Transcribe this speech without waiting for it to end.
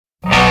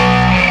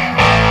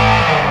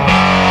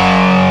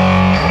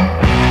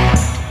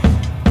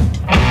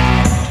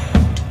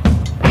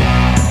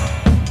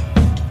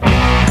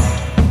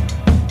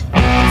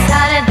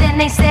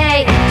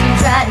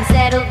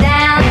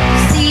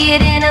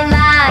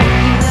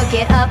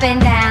it up and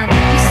down.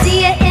 You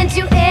see it end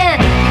to end,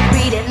 you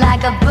read it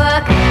like a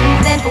book,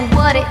 and then for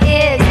what it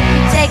is,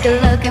 you take a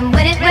look. And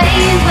when it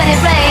rains,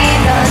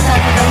 the sun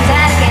comes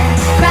out again.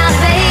 Crown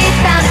of age,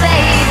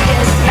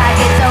 just like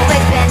it's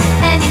always been.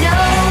 And you know,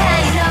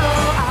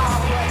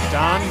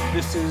 Don,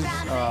 this is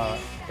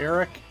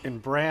Eric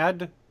and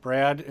Brad.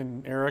 Brad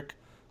and Eric.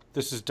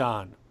 This is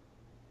Don.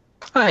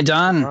 Hi,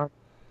 Don.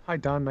 Hi,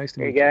 Don. Nice to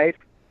meet you. Hey, guys.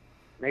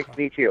 Nice to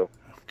meet you.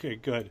 Okay,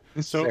 good.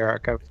 This is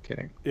Eric. I was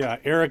kidding. Yeah,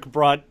 Eric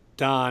brought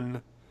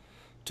Don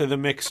to the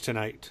mix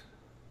tonight.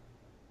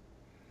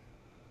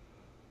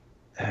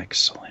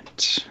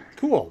 Excellent.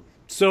 Cool.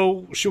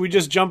 So, should we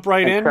just jump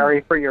right in?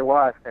 Sorry for your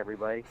loss,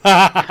 everybody. Hey,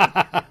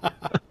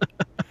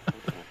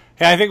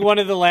 I think one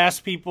of the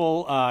last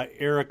people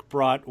Eric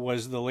brought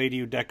was the lady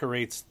who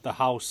decorates the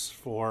house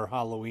for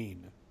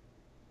Halloween.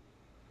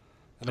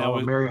 And that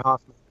was Mary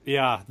Hoffman.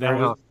 Yeah, Mary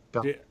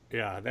Hoffman.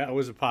 that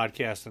was a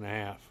podcast and a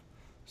half.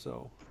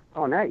 So.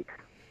 Oh, nice.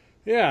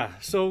 Yeah,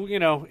 so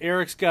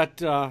Eric's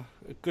got a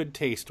good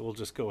taste. We'll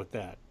just go with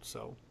that.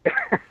 So.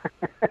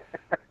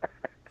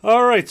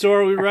 All right, so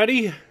are we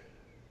ready?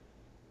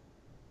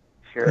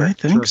 Sure. I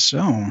think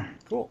so.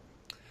 Cool.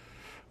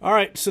 All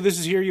right, so this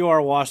is Here You Are,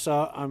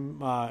 Wausau. I'm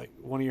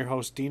one of your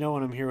hosts, Dino,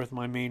 and I'm here with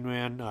my main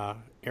man,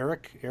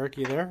 Eric. Eric,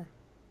 you there?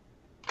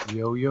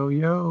 Yo, yo,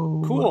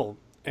 yo. Cool.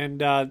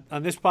 And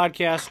on this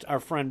podcast, our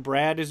friend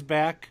Brad is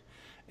back,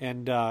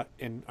 and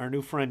our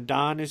new friend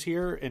Don is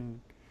here. And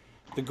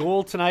the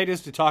goal tonight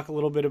is to talk a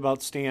little bit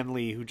about Stan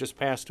Lee, who just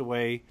passed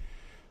away,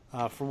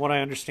 from what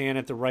I understand,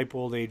 at the ripe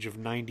old age of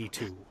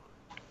 92.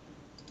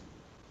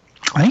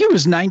 I think it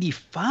was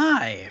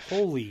 95.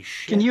 Holy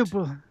shit.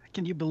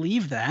 Can you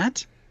believe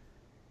that?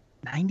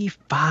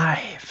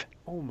 95.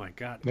 Oh my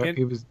God. Yeah,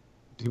 he was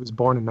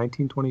born in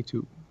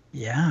 1922.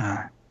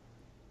 Yeah.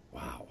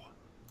 Wow.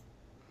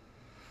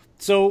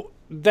 So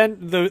then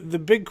the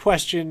big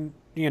question,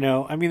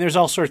 there's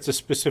all sorts of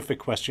specific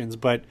questions,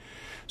 but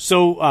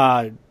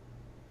so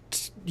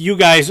you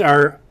guys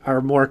are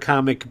more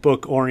comic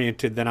book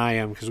oriented than I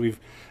am, because we've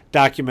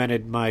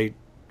documented my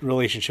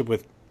relationship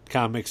with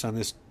comics on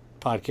this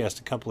podcast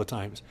a couple of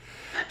times.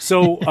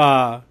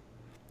 So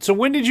so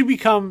when did you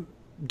become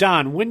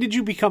Don? When did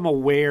you become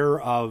aware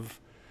of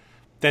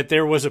that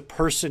there was a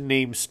person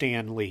named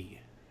Stan Lee?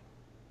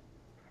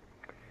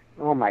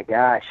 Oh, my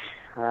gosh.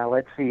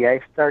 Let's see. I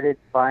started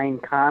buying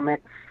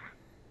comics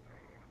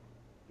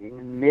in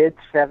the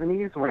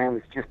mid-'70s when I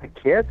was just a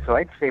kid, so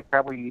I'd say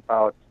probably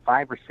about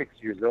 5 or 6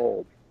 years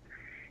old.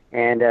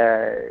 And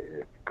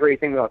the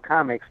great thing about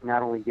comics,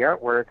 not only the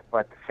artwork,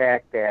 but the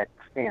fact that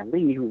Stan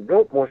Lee, who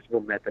wrote most of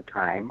them at the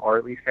time, or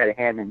at least had a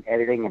hand in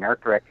editing and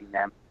art directing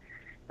them,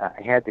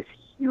 had this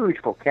huge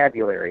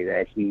vocabulary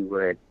that he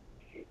would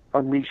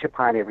unleash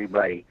upon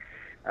everybody.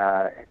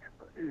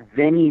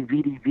 Veni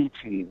Vidi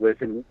Vici was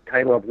the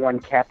title of one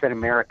Captain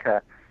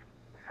America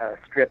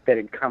strip that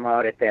had come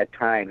out at that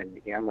time.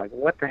 And I'm like,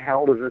 what the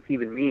hell does this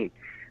even mean?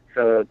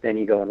 So then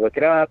you go and look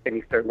it up, and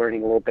you start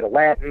learning a little bit of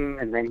Latin,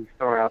 and then he's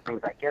throwing out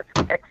things like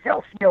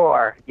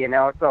Excelsior,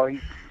 so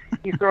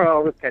he's throwing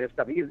all this kind of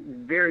stuff. He's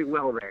very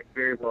well-read,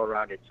 very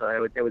well-rounded,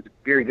 so that was a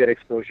very good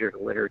exposure to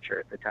literature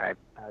at the time.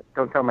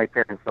 Don't tell my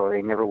parents, though.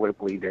 They never would have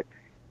believed it.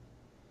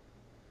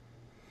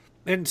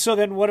 And so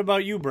then what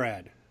about you,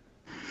 Brad?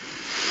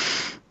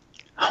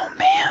 Oh,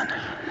 man.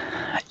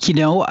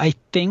 I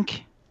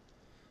think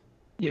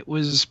it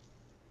was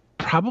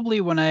probably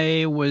when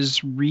I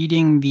was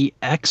reading the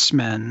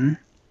X-Men,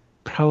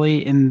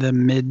 probably in the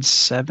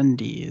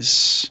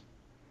mid-'70s.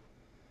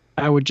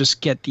 I would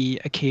just get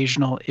the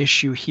occasional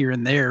issue here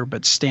and there,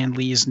 but Stan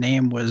Lee's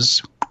name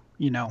was,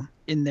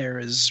 in there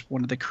as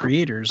one of the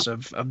creators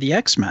of the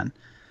X-Men.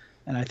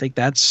 And I think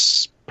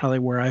that's probably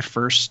where I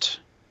first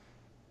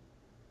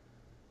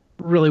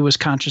really was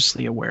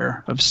consciously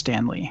aware of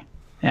Stan Lee.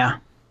 Yeah.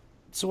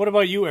 So what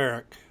about you,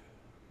 Eric?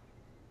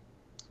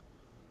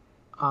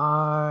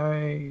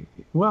 I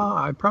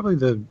probably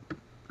the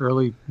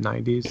early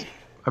 90s.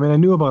 I mean, I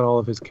knew about all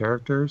of his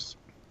characters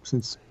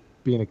since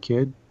being a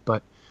kid,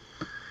 but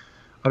I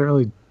didn't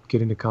really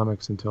get into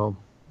comics until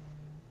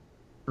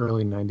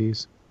early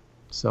 90s.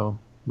 So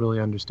really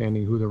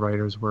understanding who the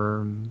writers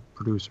were and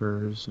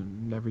producers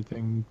and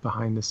everything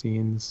behind the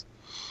scenes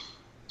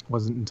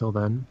wasn't until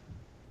then.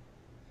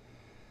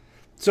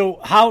 So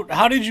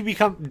how did you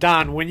become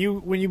Don when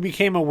you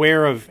became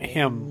aware of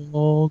him?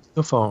 Hold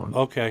the phone.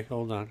 Okay,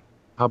 hold on.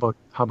 How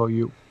about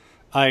you?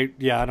 I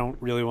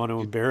don't really want to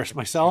embarrass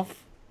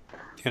myself,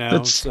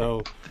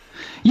 so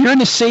you're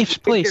in a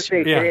safe place.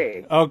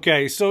 Yeah.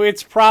 Okay, so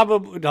it's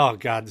probably, oh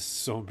God, this is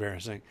so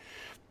embarrassing.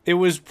 It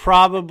was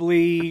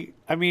probably,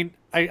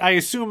 I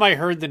assume I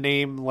heard the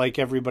name like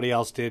everybody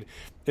else did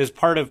as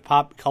part of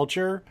pop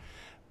culture,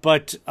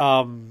 but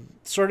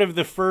sort of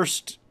the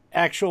first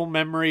actual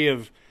memory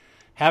of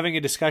having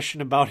a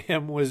discussion about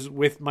him was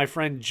with my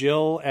friend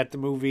Jill at the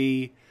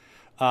movie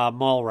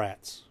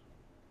Mallrats.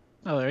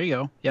 Oh, there you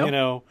go.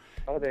 Yep.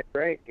 Oh, that's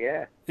right.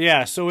 Yeah.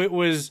 Yeah. So it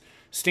was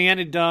Stan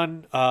had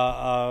done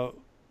a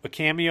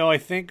cameo, I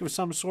think, of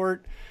some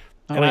sort.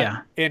 Oh,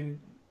 yeah.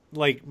 And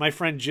like my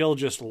friend Jill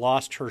just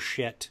lost her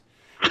shit.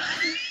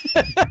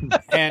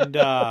 And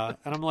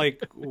I'm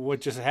like,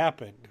 what just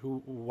happened?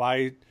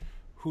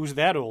 Who's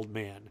that old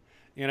man?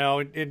 And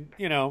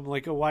I'm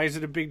like, oh, why is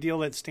it a big deal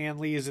that Stan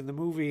Lee is in the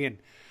movie? And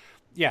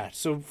yeah,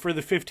 so for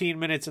the 15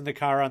 minutes in the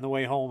car on the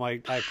way home, I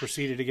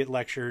proceeded to get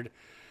lectured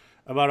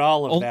about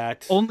all of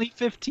that. Only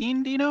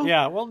 15, Dino?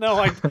 Yeah, well,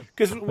 no,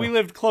 because we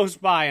lived close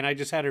by, and I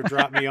just had her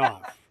drop me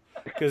off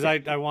because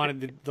I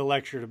wanted the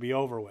lecture to be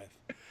over with.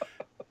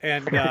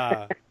 And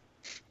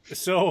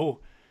so,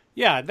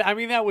 yeah, I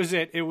mean, that was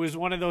it. It was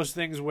one of those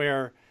things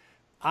where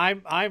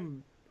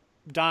I'm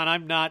Don,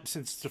 I'm not,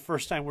 since it's the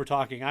first time we're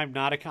talking, I'm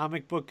not a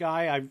comic book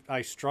guy.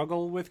 I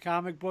struggle with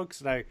comic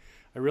books, and I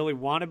really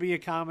want to be a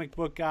comic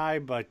book guy,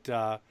 but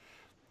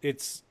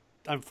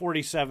I'm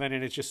 47,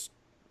 and it's just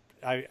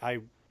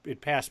it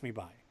passed me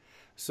by.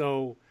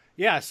 So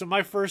yeah, so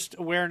my first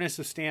awareness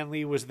of Stan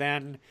Lee was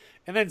then,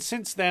 and then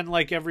since then,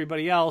 like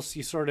everybody else,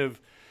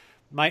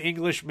 my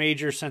English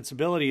major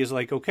sensibility is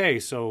like, okay,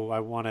 so I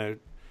want to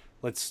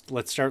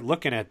let's start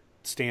looking at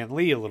Stan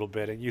Lee a little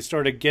bit, and you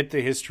sort of get the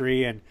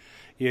history and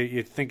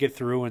you think it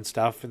through and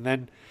stuff, and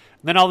then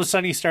all of a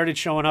sudden he started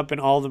showing up in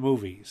all the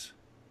movies,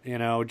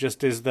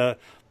 just as the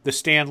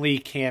Stan Lee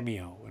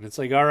cameo, and it's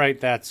like, all right,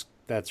 that's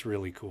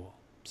really cool.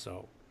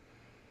 So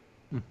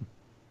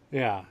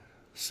yeah,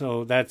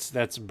 so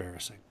that's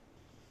embarrassing.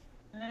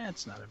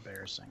 It's not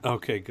embarrassing.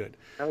 Okay, good.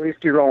 At least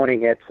you're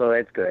owning it, so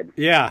that's good.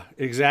 Yeah,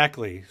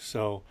 exactly.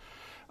 So,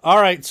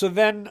 all right. So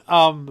then,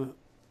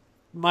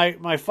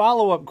 my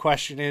follow-up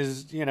question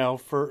is,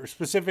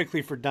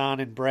 specifically for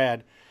Don and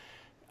Brad,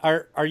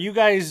 are you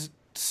guys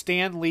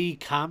Stan Lee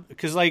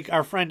because like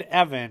our friend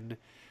Evan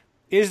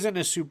isn't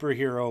a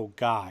superhero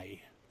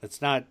guy.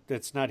 That's not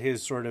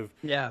his sort of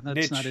that's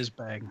niche. not his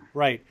bag.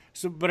 Right.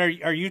 So, but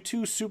are you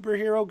two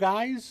superhero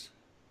guys?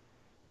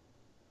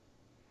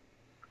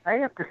 I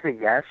have to say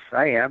yes,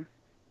 I am.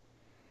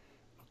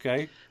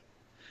 Okay.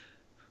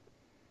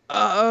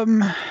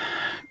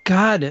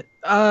 God,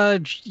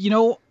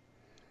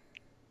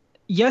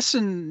 yes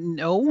and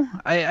no.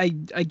 I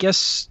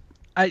guess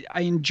I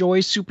enjoy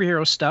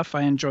superhero stuff.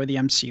 I enjoy the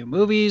MCU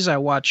movies. I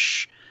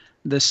watch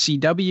the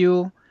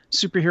CW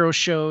superhero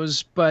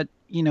shows, but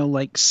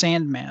like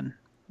Sandman,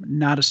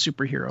 not a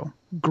superhero.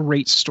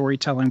 Great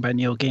storytelling by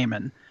Neil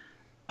Gaiman.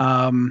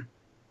 Trying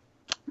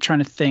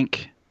to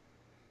think.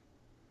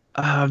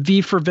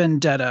 V for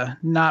Vendetta,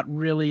 not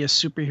really a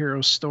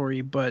superhero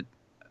story, but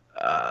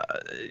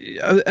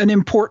an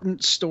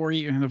important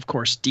story. And of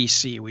course,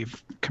 DC,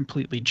 we've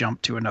completely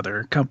jumped to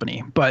another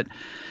company, but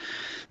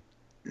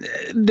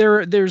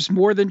there's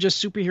more than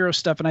just superhero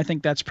stuff. And I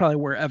think that's probably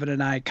where Evan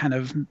and I kind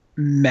of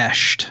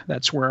meshed.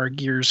 That's where our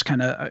gears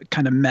kind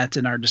of met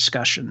in our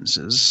discussions.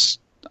 Is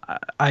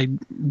I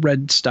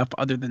read stuff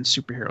other than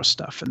superhero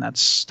stuff, and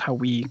that's how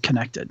we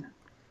connected.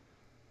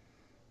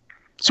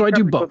 So I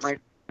do both.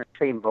 The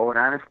same boat,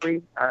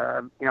 honestly.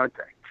 It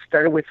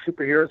started with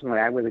superheroes when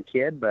I was a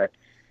kid, but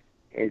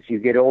as you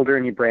get older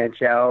and you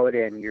branch out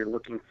and you're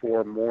looking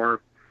for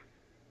more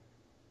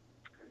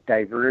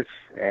diverse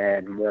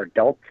and more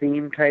adult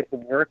theme type of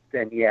work,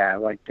 then yeah, I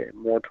went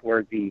more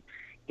toward the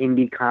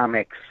indie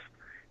comics.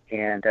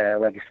 And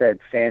like I said,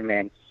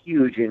 Sandman,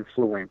 huge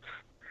influence.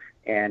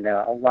 And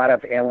a lot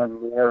of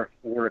Alan Moore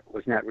work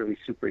was not really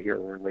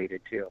superhero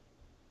related too.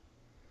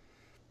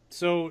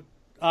 So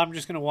I'm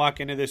just going to walk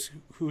into this.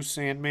 Who's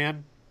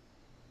Sandman?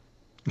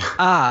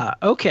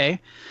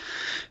 Okay.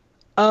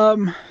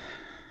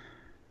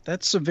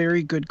 That's a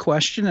very good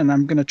question, and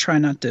I'm going to try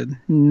not to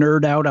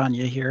nerd out on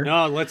you here.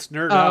 No, let's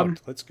nerd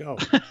out. Let's go.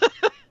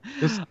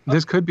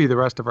 This could be the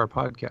rest of our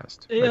podcast.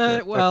 Yeah,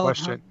 that well,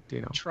 question,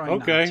 Dino.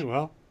 Okay,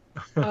 well.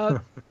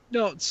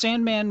 No,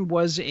 Sandman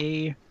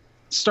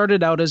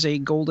started out as a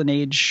Golden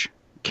Age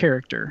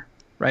character,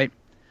 right?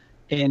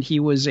 And he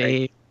was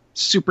a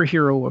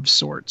superhero of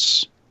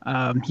sorts.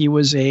 He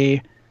was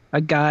a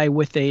guy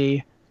with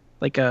a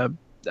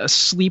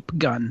sleep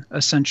gun,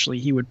 essentially.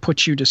 He would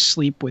put you to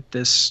sleep with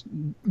this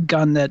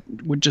gun that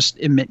would just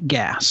emit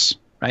gas,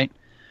 right?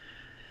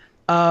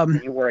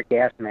 He wore a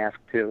gas mask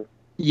too.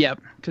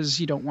 Yep, because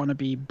you don't want to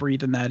be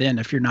breathing that in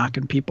if you're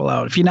knocking people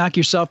out. If you knock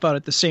yourself out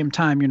at the same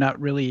time, you're not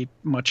really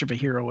much of a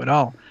hero at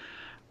all.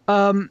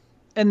 And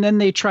then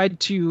they tried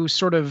to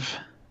sort of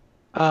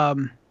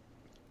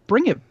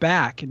bring it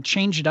back and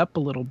change it up a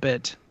little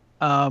bit.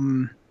 I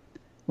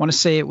want to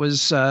say it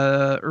was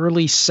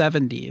early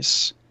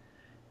 70s,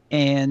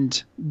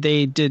 and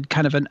they did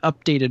kind of an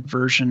updated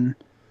version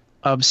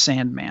of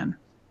Sandman.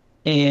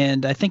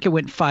 And I think it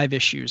went 5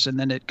 issues, and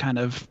then it kind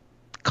of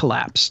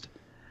collapsed.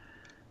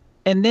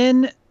 And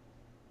then,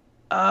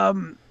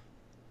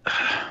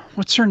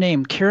 what's her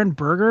name? Karen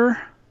Berger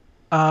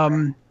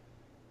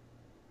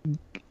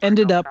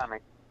ended up,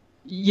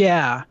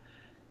 yeah.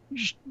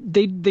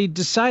 They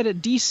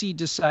decided, DC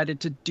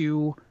decided to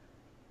do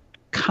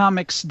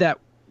comics that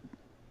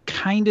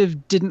kind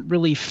of didn't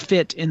really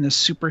fit in the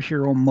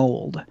superhero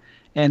mold,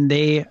 and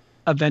they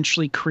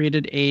eventually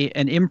created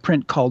an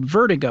imprint called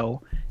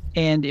Vertigo,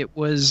 and it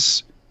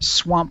was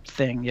Swamp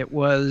Thing. It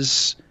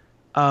was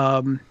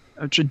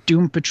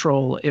Doom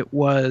Patrol, it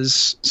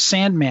was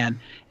Sandman,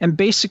 and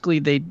basically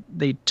they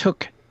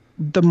took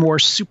the more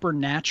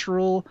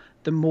supernatural,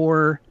 the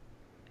more,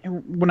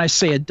 when I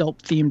say adult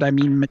themed, I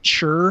mean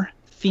mature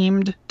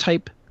themed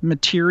type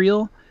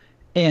material,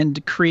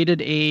 and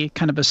created a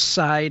kind of a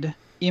side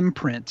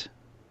imprint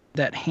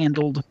that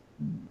handled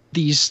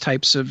these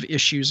types of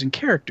issues and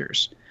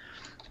characters.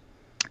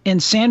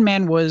 And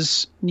Sandman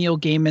was Neil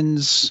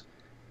Gaiman's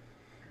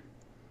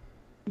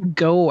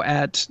go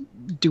at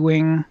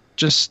doing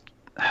just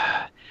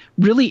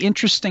really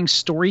interesting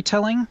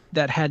storytelling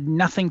that had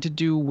nothing to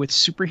do with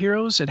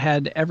superheroes. It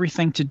had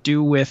everything to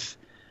do with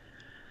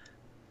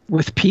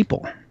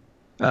people,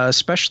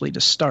 especially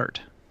to start.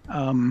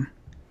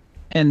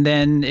 And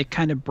then it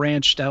kind of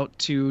branched out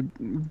to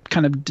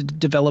kind of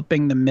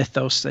developing the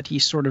mythos that he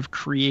sort of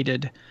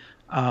created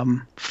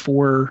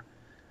for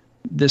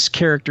this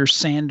character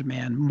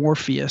Sandman,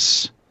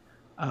 Morpheus,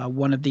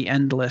 one of the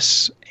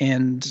Endless,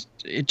 and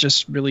it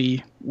just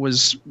really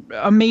was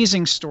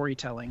amazing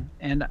storytelling.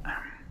 And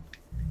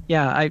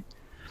yeah,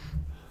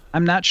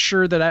 I'm not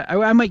sure that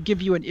I might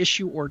give you an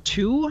issue or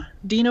two,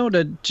 Dino,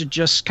 to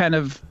just kind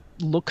of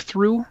look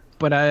through,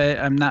 but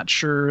I'm not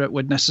sure it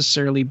would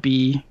necessarily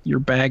be your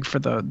bag for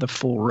the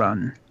full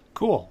run.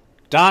 Cool.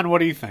 Don, what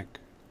do you think?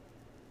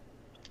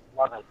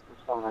 Love it.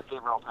 It's one of my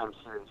favorite all-time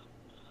series.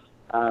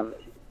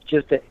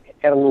 Just to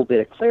add a little bit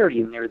of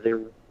clarity in there,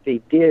 they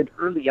did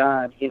early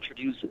on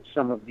introduce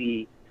some of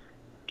the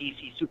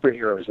DC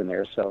superheroes in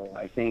there. So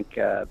I think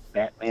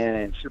Batman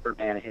and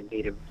Superman had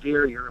made a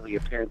very early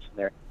appearance in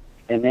there.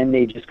 And then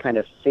they just kind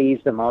of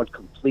phased them out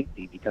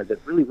completely because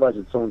it really was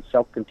its own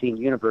self-contained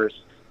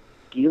universe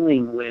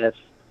dealing with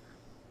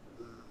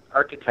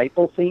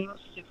archetypal themes,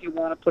 if you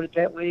want to put it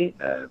that way,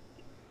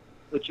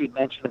 which you'd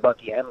mentioned about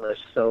the Endless.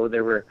 So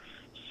there were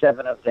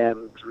 7 of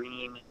them: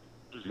 Dream,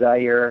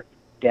 Desire,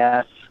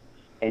 Death,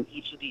 and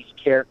each of these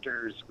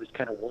characters was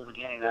kind of woven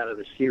in and out of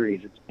the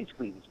series. It's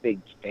basically this big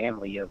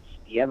family of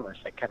the Endless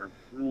that kind of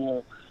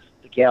rule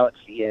the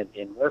galaxy,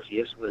 and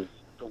Morpheus was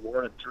the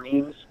Lord of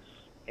Dreams,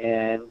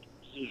 and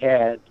he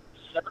had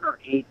 7 or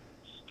 8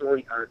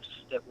 story arcs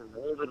that were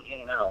woven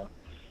in and out,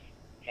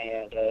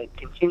 and it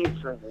continued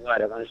for,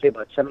 I want to say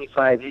about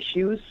 75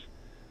 issues,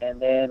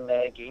 and then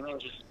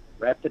Gaiman just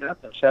wrapped it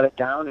up and shut it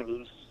down,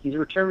 and he's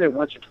returned it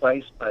once or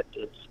twice, but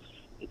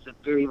it's a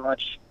very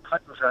much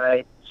cut and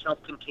dried,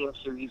 self-contained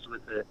series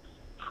with a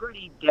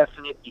pretty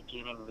definite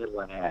beginning, middle,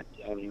 and end.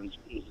 I mean,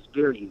 it was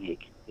very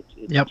unique.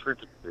 It's Yep. a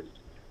terrific series.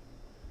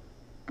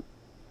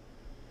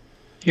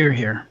 Hear,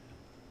 hear.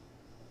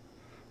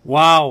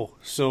 Wow.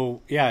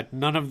 So, yeah,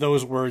 none of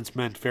those words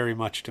meant very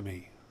much to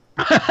me.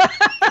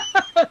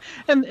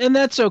 and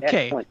that's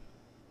okay. Excellent.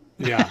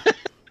 Yeah.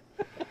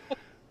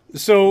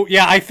 So,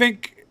 yeah, I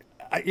think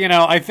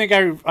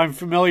I'm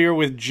familiar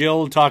with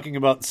Jill talking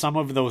about some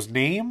of those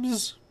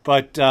names,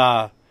 but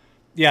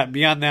yeah,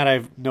 beyond that, I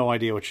have no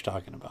idea what you're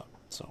talking about.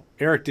 So,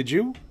 Eric, did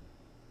you?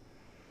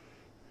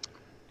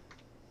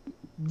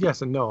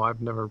 Yes and no.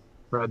 I've never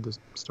read the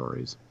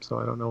stories, so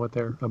I don't know what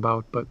they're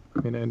about, but I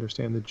mean, I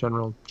understand the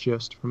general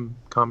gist from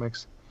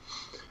comics.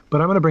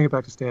 But I'm going to bring it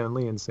back to Stan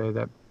Lee and say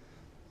that,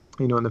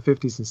 in the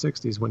 50s and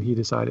 60s, when he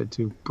decided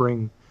to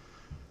bring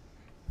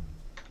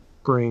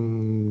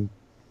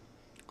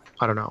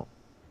I don't know,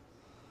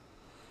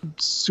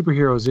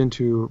 superheroes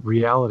into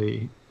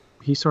reality,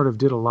 he sort of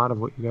did a lot of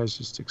what you guys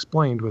just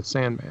explained with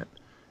Sandman,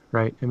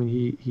 right? I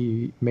mean,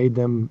 he made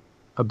them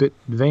a bit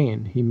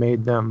vain. He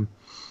made them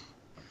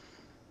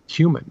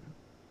human.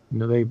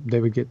 They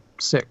would get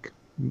sick,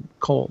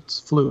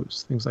 colds,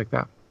 flus, things like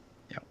that.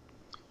 Yeah.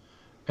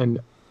 And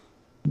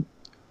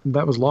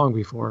that was long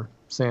before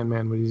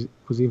Sandman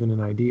was even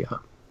an idea.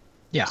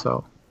 Yeah.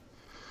 So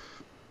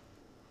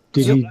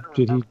did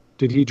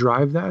he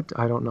drive that?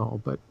 I don't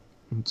know, but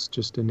it's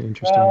just an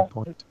interesting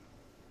point.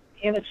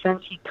 In a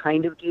sense, he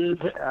kind of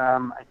did.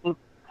 I think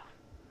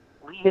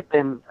Lee had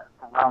been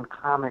around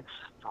comics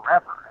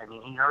forever. I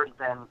mean, he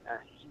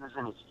was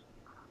in his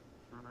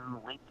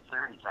late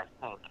 30s, I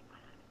think,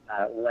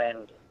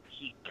 when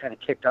he kind of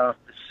kicked off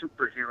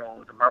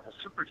the Marvel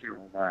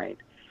superhero line.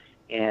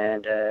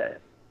 And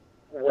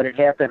what had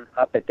happened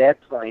up at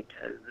that point,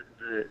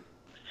 the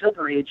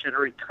Silver Age had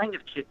already kind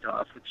of kicked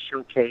off with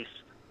Showcase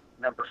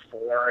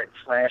 #4 and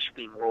Flash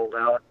being rolled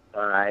out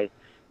by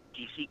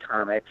DC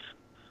Comics.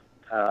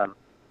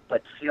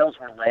 But sales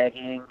were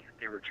lagging.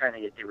 They were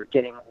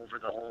getting over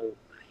the whole,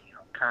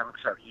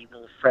 comics are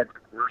evil,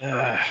 Frederick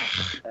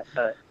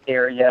Wertham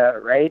area,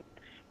 right?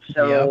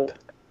 So, Yep.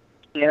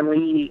 Stan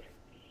Lee,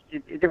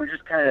 they were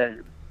just kind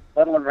of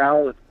muddling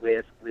around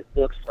with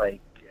books like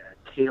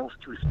Tales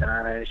to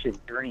Astonish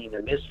and Journey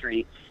into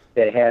Mystery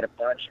that had a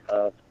bunch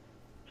of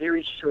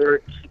very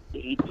short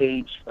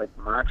 8-page like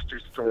monster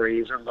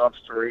stories or love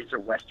stories or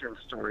Western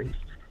stories.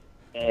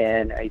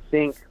 And I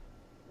think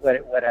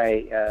what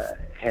I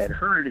had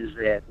heard is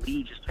that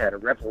Lee just had a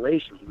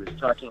revelation. He was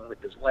talking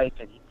with his wife,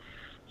 and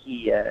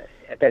he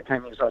at that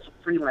time he was also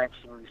freelancing.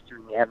 He was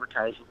doing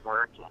advertising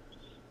work and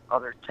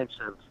other types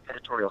of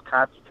editorial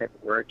copy type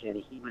of work, and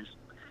he was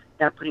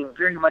not putting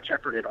very much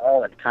effort at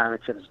all in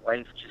comics, and his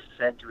wife just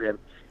said to him,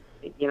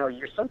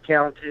 you're so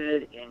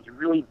talented and you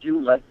really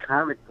do like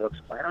comic books.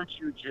 Why don't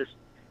you just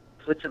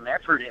put some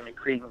effort into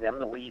creating them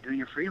the way you do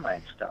your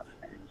freelance stuff?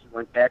 And he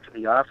went back to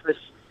the office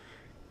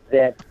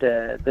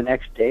the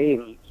next day,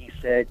 and he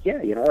said,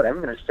 yeah, you know what,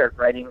 I'm going to start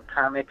writing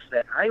comics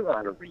that I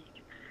want to read.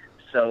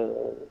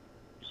 So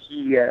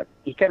he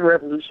kind of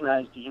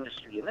revolutionized the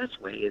industry in this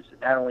way. Is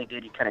not only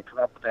did he kind of come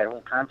up with that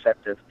whole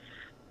concept of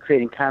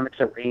creating comics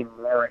that were aimed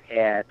more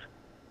at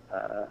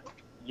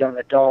young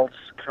adults,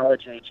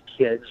 college-age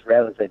kids,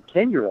 rather than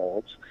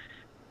 10-year-olds,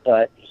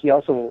 but he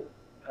also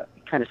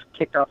kind of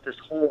kicked off this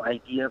whole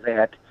idea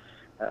that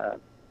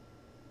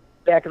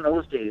back in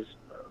those days,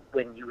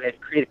 when you had to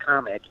create a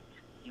comic,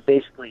 you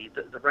basically,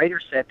 the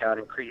writer sat down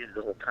and created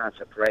the whole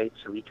concept, right?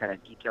 So he kind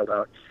of detailed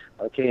out,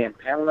 okay, in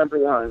panel number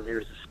 1,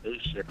 there's a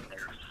spaceship, and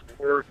there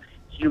are 4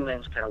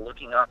 humans kind of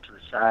looking off to the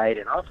side,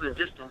 and off in the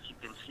distance you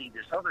can see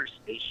this other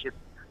spaceship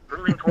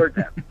hurtling toward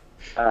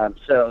them.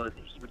 So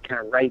he would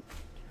kind of write,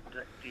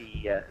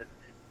 the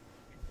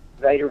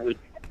writer would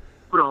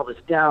put all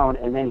this down,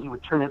 and then he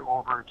would turn it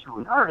over to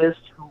an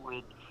artist who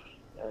would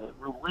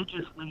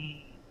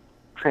religiously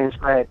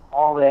transcribe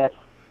all that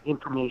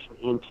information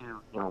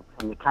into,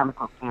 in the comic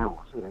book panels.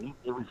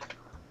 It was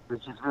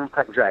just very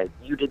cut and dry.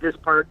 You did this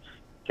part,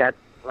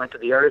 went to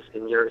the artist,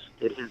 and the artist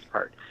did his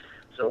part.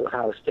 So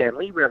how Stan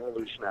Lee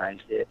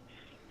revolutionized it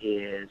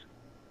is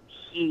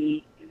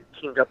he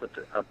teamed up with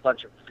a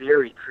bunch of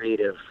very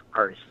creative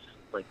artists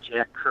like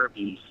Jack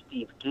Kirby,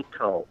 Steve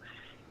Ditko,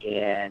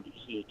 and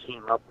he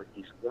came up with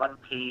these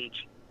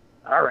one-page,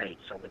 all right,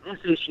 so in this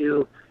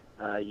issue,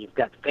 you've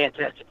got the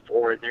Fantastic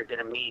Four, and they're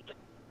going to meet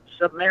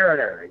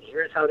Submariner, and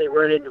here's how they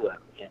run into him.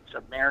 And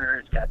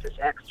Submariner's got this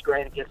axe to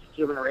grind against the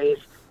human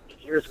race, and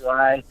here's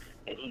why,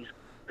 and he's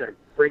going to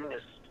bring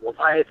this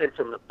Leviathan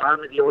from the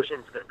bottom of the ocean.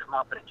 It's going to come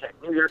up and attack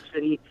New York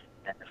City,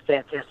 and the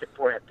Fantastic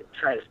Four have to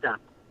try to stop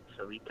him.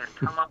 So he can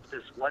come up with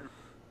this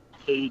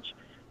one-page,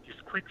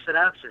 just quick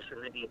synopsis,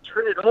 and then he'd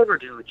turn it over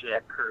to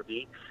Jack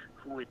Kirby,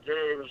 who would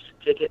then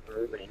take it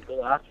and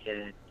go off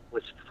and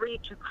was free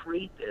to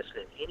create this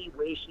in any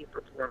way, shape,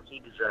 or form he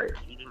desired.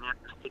 He didn't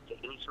have to stick to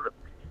any sort of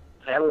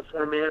panel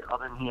format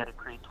other than he had to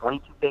create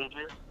 22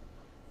 pages.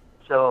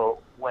 So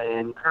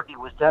when Kirby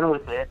was done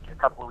with it, a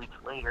couple of weeks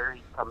later,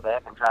 he'd come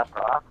back and drop it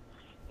off,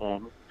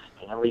 and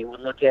Stanley would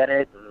look at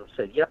it and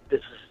say, yep,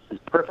 this is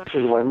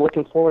perfectly what I'm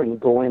looking for, and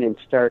go in and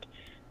start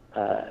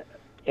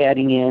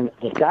adding in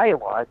the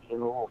dialogue in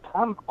the little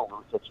comic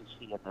balloons that you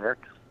see in there.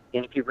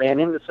 And if you ran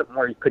into something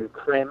where you couldn't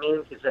cram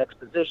in his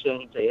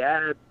exposition, he'd say,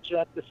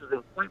 Jack, this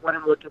isn't quite what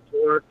I'm looking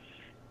for.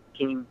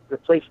 Can you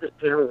replace this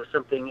panel with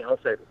something else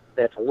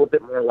that's a little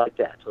bit more like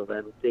that? So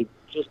then they'd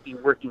just be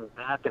working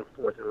back and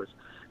forth. It was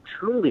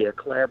truly a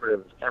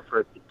collaborative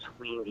effort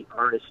between the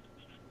artist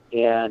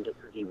and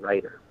the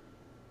writer.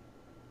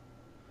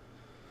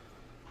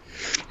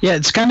 Yeah,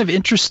 it's kind of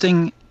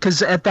interesting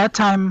because at that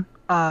time,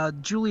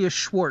 Julius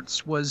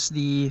Schwartz was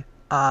the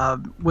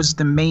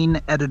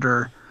main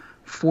editor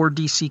for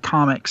DC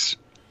Comics,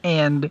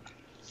 and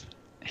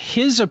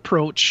his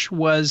approach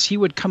was he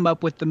would come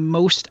up with the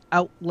most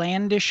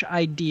outlandish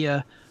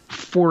idea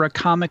for a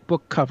comic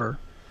book cover,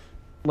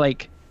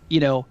 like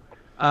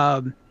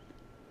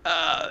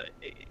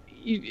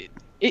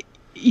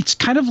it's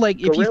kind of like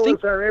if you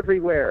think are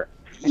everywhere.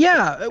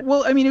 Yeah,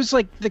 well, I mean, it was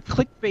like the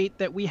clickbait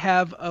that we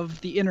have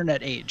of the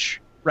internet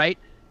age, right?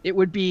 It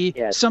would be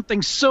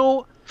something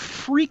so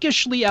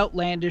freakishly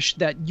outlandish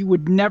that you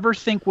would never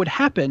think would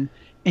happen,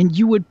 and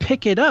you would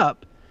pick it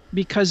up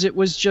because it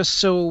was just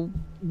so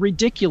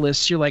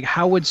ridiculous. You're like,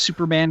 how would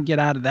Superman get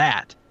out of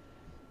that?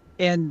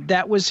 And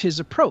that was his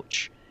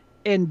approach.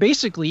 And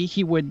basically,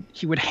 he would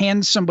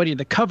hand somebody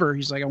the cover.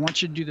 He's like, I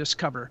want you to do this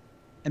cover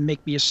and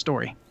make me a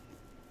story.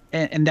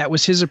 And that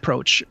was his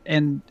approach.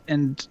 And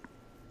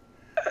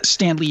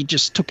Stan Lee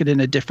just took it in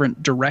a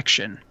different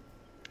direction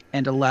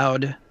and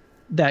allowed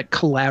that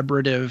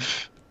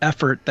collaborative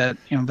effort that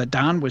that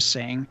Don was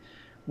saying,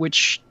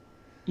 which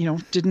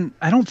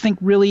I don't think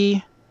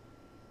really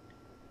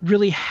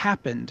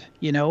happened.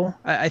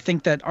 I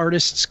think that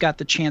artists got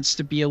the chance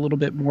to be a little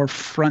bit more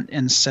front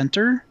and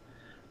center,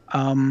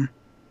 and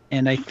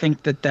I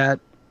think that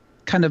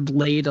kind of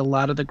laid a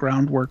lot of the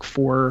groundwork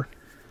for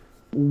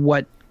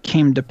what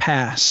came to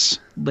pass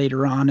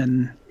later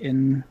on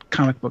in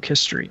comic book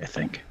history, I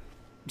think.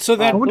 So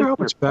that I wonder how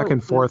much back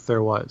and forth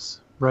there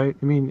was, right?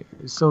 I mean,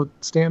 so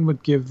Stan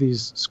would give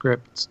these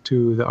scripts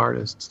to the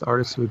artists. The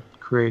artists would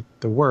create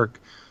the work.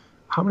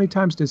 How many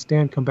times did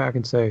Stan come back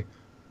and say,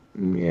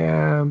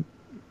 yeah,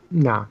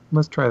 nah,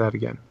 let's try that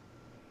again?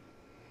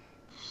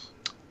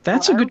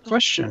 That's a good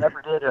question.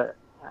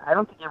 I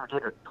don't think he ever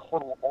did a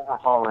total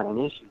overhaul on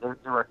an issue. There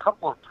were a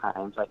couple of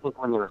times, I think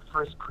when they were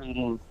first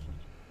creating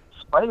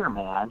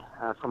Spider-Man,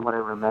 from what I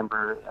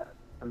remember,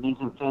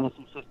 Amazing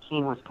Fantasy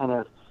 15 was kind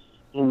of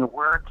in the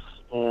works,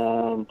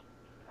 and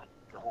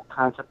the whole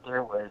concept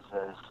there was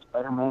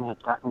Spider-Man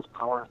had gotten his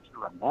power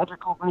through a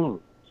magical ring,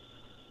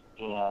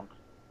 and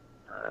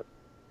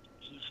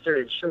he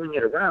started showing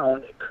it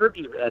around,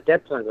 Kirby at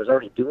that point was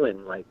already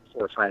doing like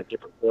 4 or 5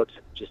 different books,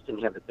 just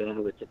didn't have the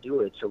bandwidth to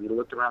do it. So we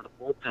looked around the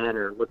bullpen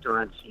or looked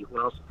around to see who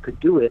else could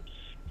do it.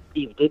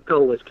 Steve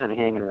Ditko was kind of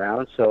hanging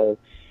around, so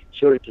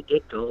showed it to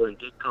Ditko, and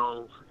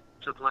Ditko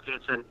took a look at it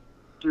and said,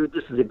 dude,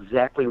 this is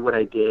exactly what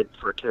I did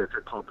for a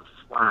character called The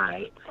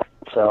Fly.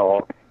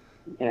 So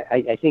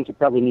I think you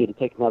probably need to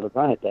take another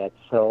run at that.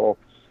 So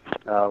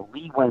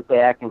we went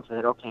back and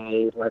said,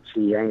 okay, let's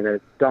see, I'm going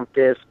to dump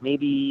this.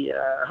 Maybe,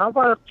 how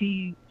about if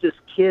he is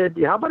a kid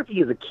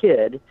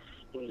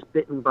and he's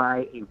bitten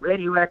by a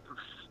radioactive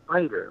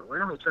spider? Why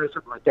don't we try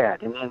something like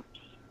that? And then,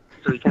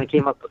 so he kind of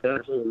came up with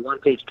that whole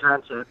one-page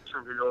concept,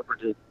 turned it over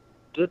to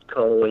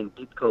Ditko, and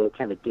Ditko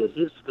kind of did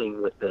his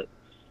thing with it.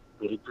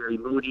 Made it very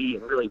moody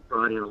and really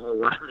brought in a whole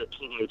lot of the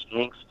teenage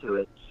angst to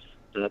it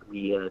that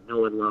we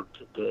know and love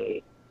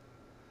today.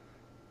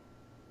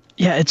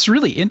 Yeah, it's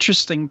really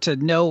interesting to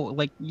know,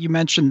 like you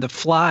mentioned The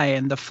Fly,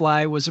 and The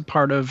Fly was a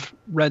part of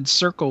Red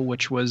Circle,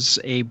 which was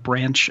a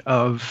branch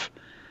of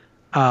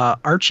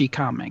Archie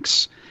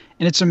Comics.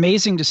 And it's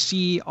amazing to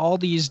see all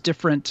these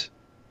different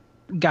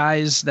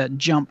guys that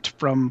jumped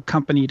from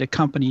company to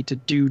company to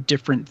do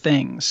different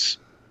things.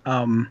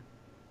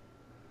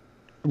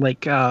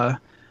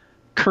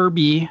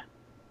 Kirby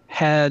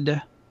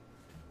had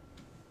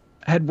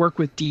worked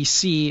with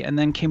DC and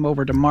then came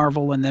over to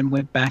Marvel and then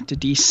went back to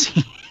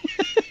DC.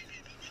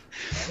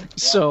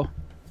 So,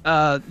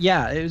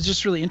 it was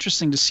just really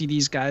interesting to see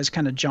these guys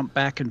kind of jump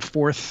back and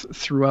forth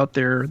throughout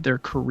their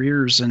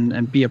careers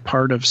and be a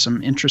part of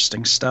some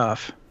interesting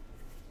stuff.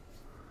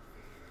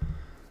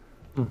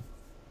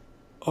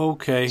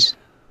 Okay.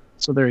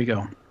 So there you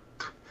go.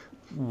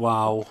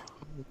 Wow.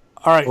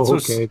 All right. Oh,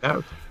 okay,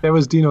 that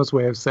was Dino's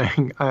way of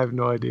saying I have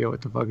no idea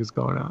what the fuck is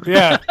going on.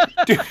 Yeah,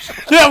 dude,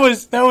 that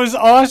was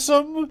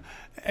awesome,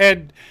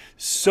 and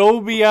so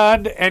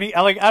beyond any.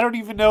 Like, I don't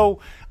even know.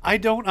 I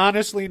don't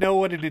honestly know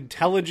what an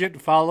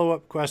intelligent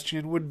follow-up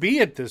question would be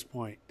at this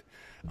point,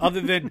 other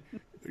than,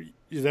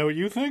 is that what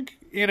you think?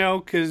 You know,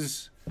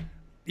 because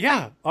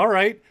yeah, all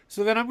right.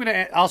 So then I'm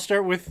gonna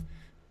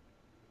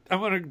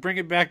bring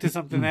it back to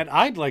something that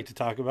I'd like to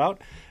talk about,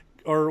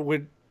 or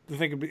would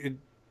think of it.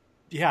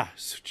 Yeah,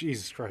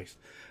 Jesus Christ.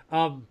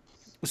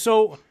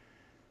 So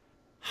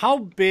how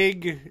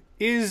big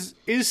is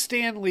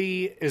Stan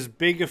Lee as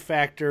big a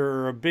factor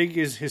or a big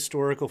as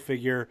historical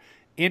figure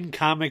in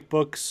comic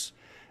books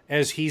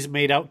as he's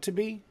made out to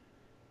be?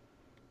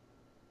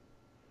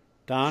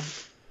 Don?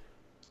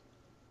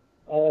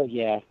 Oh,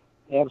 yeah,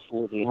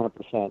 absolutely,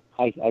 100%.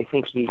 I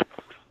think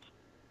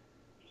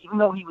even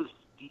though he was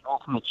the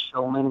ultimate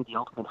showman, the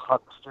ultimate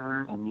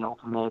huckster, and the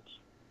ultimate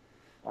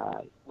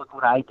look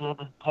what I did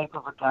type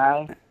of a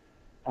guy,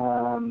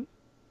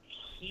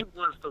 he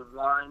was the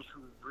one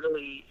who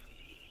really,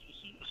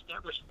 he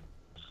established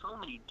so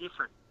many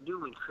different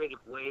new and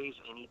creative ways,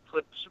 and he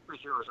put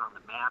superheroes on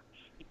the map.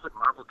 He put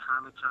Marvel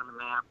Comics on the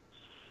map.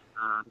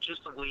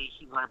 Just the way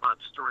he went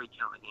about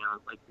storytelling, you know,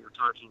 like we were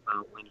talking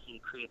about when he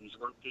created these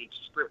one-page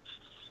scripts,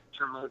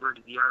 turned them over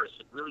to the artists.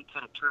 It really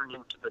kind of turned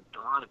into the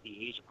dawn of the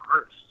age of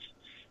artists.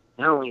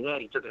 Not only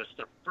that, he took it a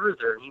step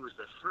further, and he was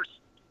the first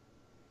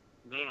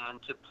man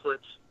to put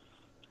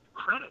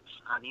credits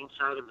on the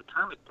inside of the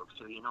comic book,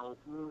 so you know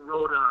who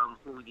wrote them,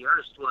 who the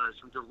artist was,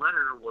 who the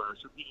letterer was,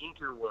 who the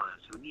inker was,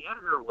 who the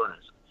editor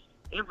was,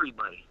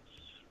 everybody.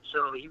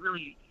 So he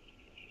really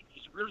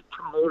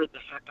promoted the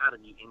heck out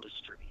of the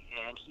industry,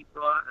 and he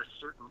brought a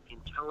certain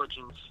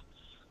intelligence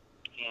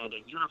and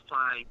a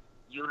unified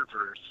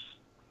universe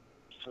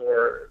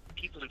for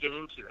people to get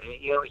into. And,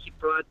 you know, he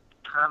brought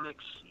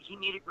comics, he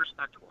made it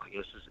respectable, I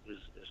guess is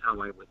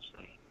how I would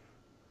say.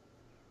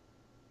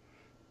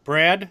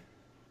 Brad?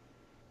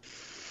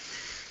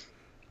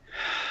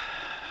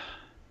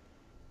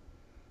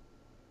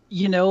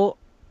 You know,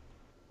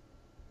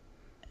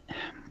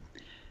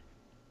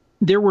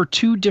 there were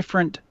two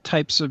different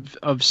types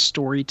of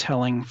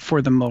storytelling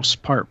for the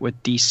most part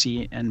with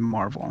DC and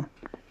Marvel.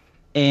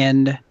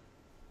 And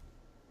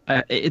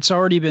it's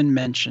already been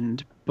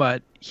mentioned,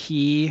 but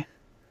DC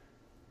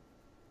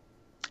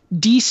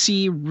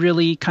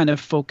really kind of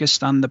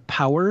focused on the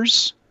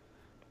powers.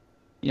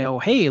 You know,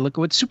 hey, look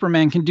what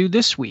Superman can do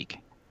this week.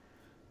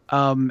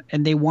 And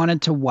they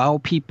wanted to wow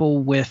people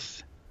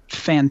with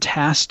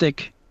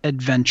fantastic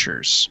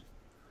adventures.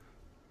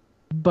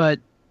 But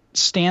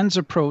Stan's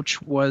approach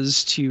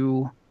was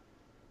to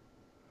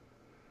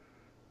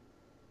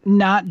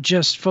not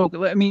just focus.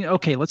 I mean,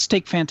 okay, let's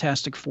take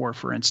Fantastic Four,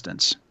 for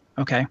instance.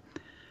 Okay.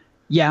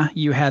 Yeah,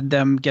 you had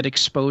them get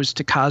exposed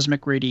to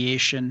cosmic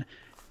radiation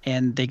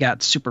and they got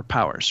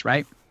superpowers,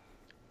 right?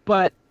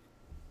 But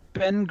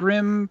Ben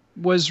Grimm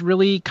was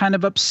really kind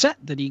of upset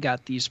that he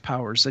got these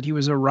powers, that he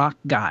was a rock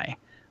guy,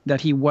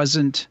 that it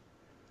wasn't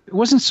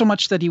so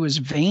much that he was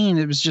vain,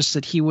 it was just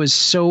that he was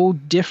so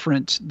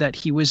different that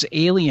he was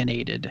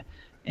alienated,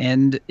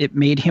 and it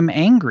made him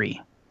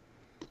angry.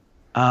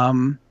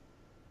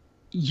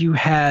 You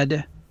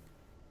had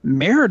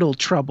marital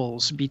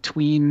troubles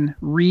between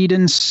Reed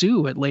and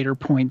Sue at later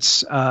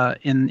points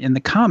in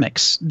the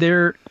comics.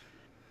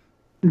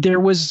 there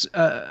was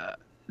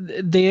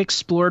they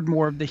explored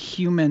more of the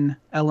human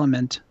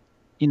element,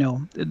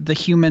 the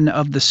human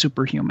of the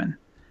superhuman,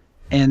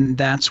 and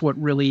that's what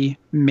really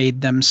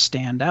made them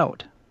stand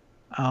out.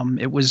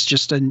 It was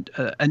just an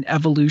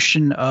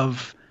evolution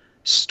of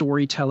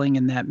storytelling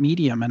in that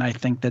medium, and I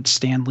think that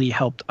Stan Lee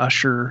helped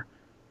usher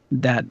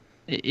that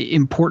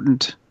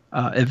important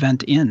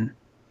event in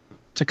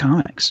to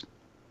comics.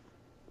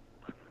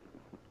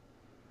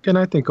 And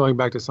I think going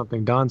back to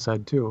something Don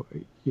said too,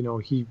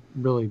 he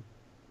really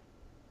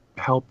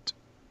helped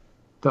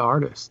the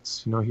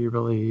artists. He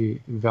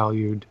really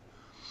valued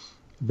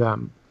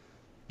them.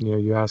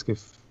 You ask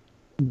if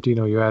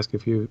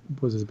he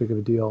was as big of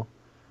a deal.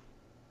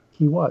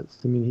 He was.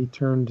 I mean, he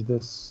turned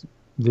this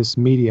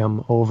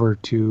medium over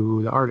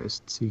to the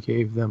artists. He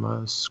gave them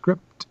a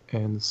script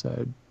and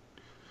said,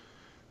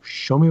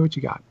 "Show me what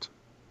you got,"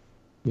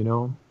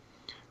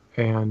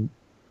 and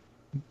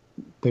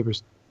they were,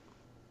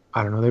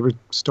 I don't know, they were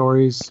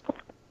stories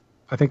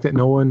I think that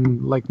no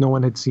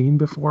one had seen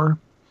before,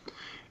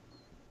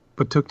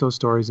 but took those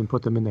stories and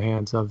put them in the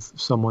hands of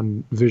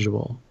someone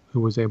visual who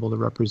was able to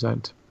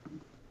represent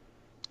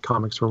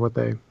comics for what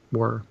they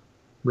were,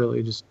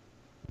 really just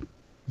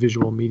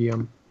visual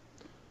medium.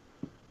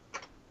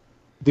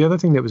 The other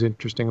thing that was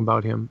interesting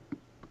about him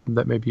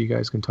that maybe you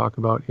guys can talk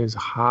about is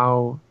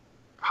how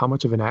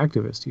much of an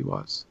activist he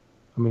was.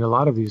 I mean, a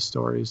lot of these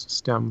stories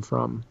stem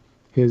from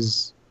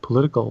his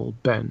political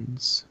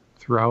bends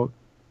throughout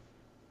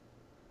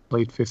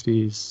late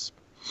 50s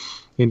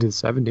into the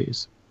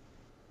 70s.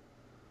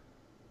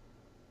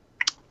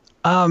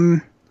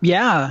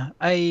 Yeah,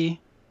 I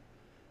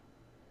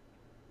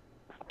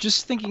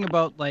just thinking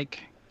about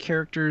like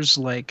characters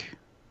like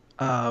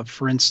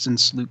for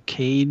instance Luke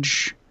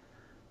Cage.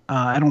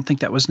 I don't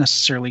think that was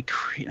necessarily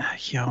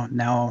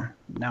now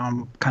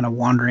I'm kind of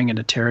wandering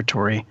into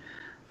territory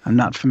I'm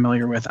not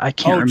familiar with. I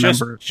can't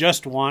remember.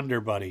 Just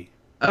Wander Buddy.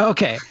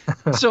 Okay.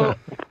 So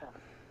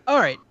all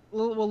right.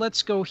 Well,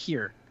 let's go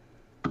here.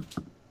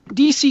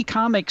 DC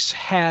Comics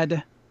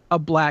had a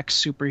black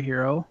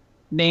superhero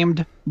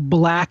named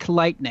Black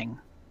Lightning.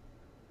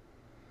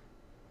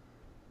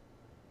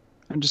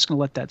 I'm just going to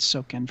let that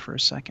soak in for a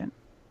second.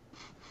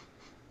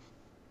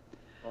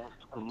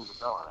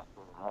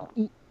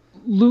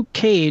 Luke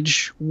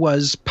Cage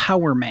was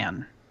Power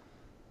Man.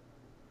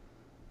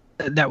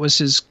 That was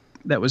his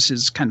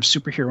kind of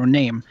superhero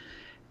name.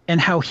 And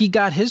how he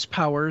got his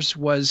powers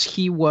was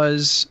he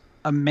was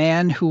a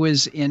man who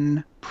was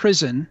in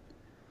prison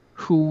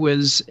who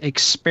was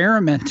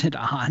experimented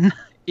on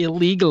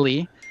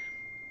illegally,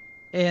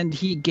 and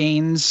he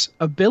gains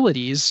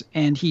abilities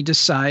and he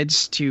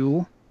decides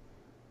to,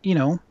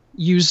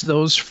 use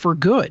those for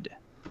good.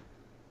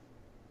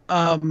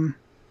 I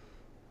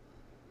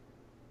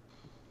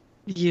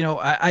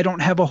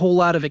don't have a whole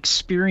lot of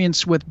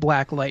experience with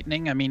Black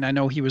Lightning. I mean, I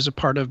know he was a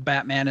part of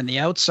Batman and the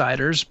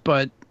Outsiders,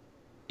 but,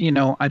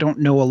 I don't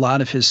know a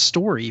lot of his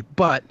story.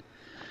 But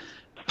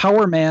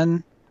Power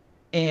Man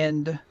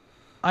and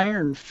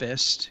Iron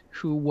Fist,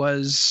 who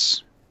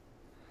was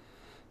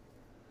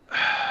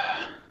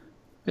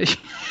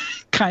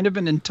kind of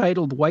an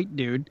entitled white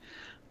dude,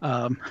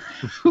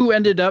 who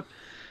ended up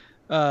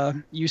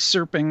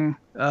usurping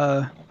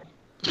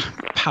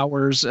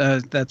powers.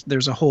 That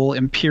there's a whole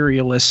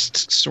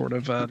imperialist sort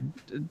of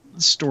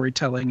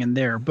storytelling in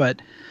there,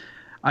 but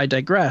I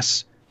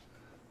digress.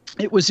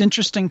 It was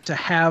interesting to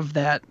have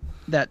that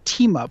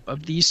team up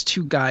of these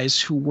two guys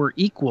who were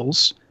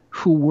equals,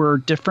 who were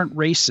different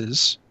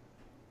races,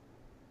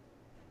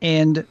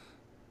 and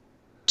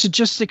to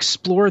just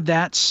explore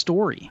that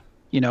story.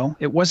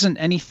 It wasn't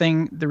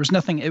anything, there was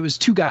nothing, it was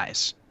two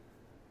guys.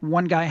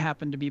 One guy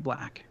happened to be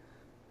black.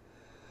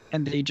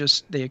 And they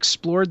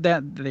explored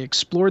that, they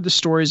explored the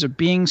stories of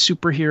being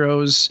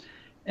superheroes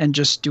and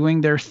just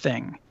doing their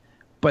thing.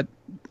 But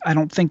I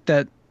don't think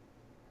that,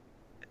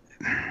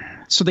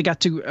 so they got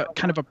to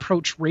kind of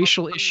approach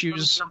racial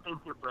issues. Jump in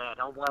here, Brad.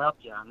 I'll one up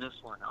you on this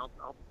one.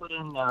 I'll put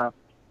in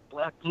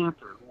Black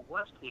Panther, who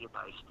was created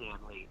by Stan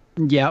Lee.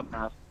 Yep.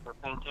 For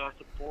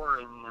Fantastic Four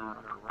in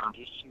around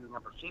issue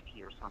number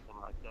 50 or something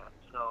like that.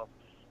 So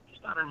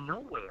just out of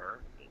nowhere,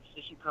 this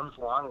issue comes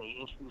along and they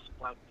introduce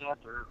Black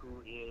Panther,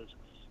 who is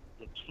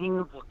the king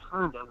of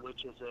Wakanda,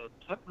 which is a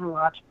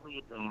technologically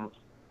advanced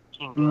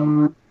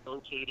kingdom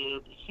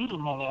located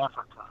hidden in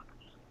Africa.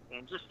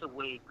 And just the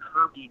way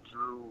Kirby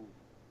drew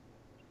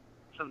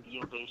some of the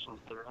innovations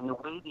there, and the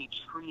way they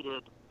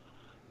treated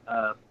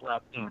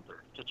Black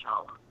Panther,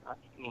 T'Challa.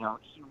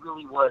 He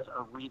really was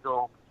a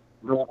regal,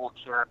 noble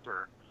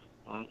character.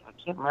 And I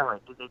can't remember,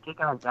 did they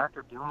take on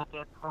Dr. Doom at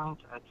that point?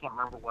 I can't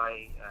remember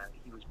why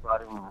he was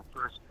brought in the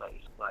first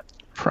place, but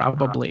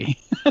probably.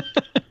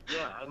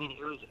 Yeah, I mean,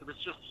 it was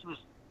just he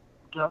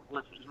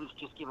was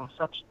just given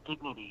such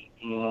dignity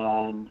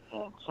and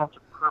sense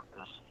of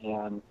purpose,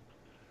 and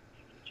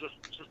just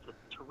a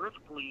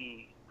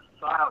terrifically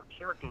thought out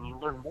character, and you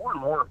learn more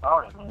and more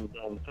about him.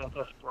 And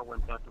Fantastic Four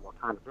went back to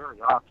Wakanda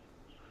very often.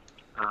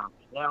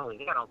 Not only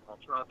that, I'll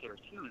throw out there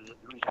too, the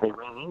reason they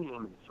ran into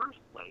him in the first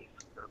place,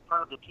 or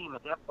part of the team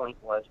at that point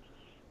was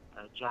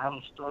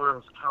Johnny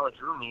Storm's college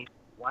roommate,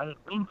 Wyatt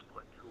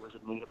Wingfoot, who was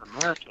a Native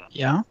American.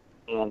 Yeah.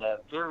 And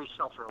very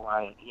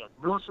self-reliant. He had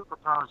no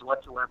superpowers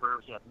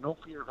whatsoever. He had no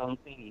fear of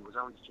anything. He was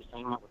always just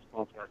hanging out with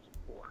Fantastic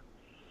Four.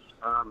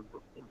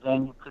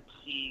 Then you could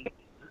see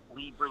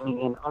Lee bringing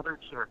in other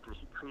characters.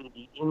 He created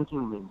the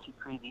Inhumans. He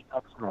created the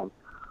X-Men.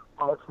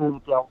 All of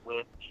whom dealt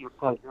with, to your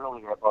point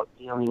earlier, about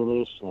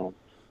alienation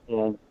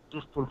and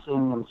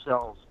distancing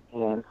themselves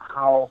and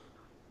how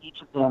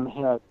each of them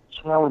had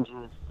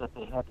challenges that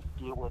they had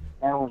to deal with,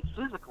 not only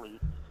physically,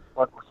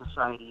 but with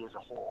society as a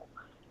whole.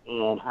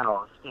 And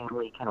how Stan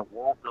Lee kind of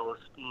wove those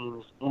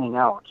themes in and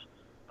out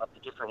of the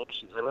different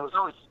issues. And it was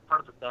always part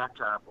of the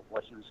backdrop of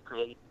what he was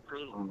creating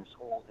in this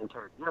whole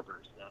entire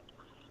universe. That,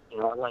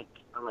 unlike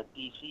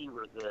DC,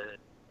 where the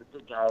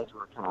big guys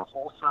were kind of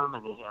wholesome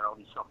and they had all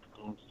these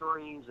self-contained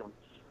stories and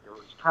they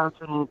were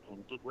confident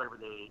and did whatever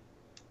they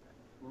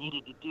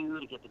needed to do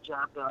to get the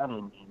job done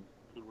and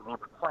they were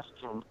never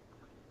questioned.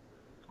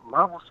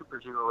 Marvel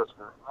superheroes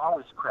were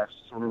always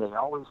questioned. They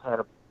always had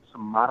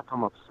some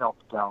modicum of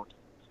self-doubt.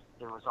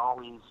 There was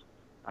always,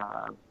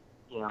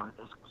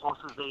 as close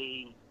as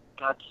they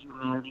got to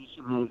humanity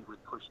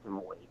would push them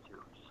away too,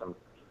 to some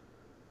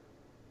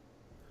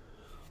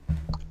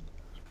degree.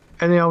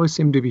 And they always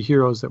seemed to be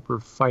heroes that were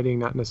fighting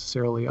not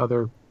necessarily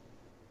other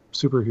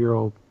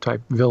superhero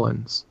type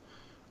villains,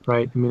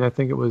 right? I mean, I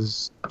think it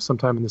was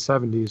sometime in the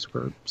 70s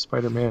where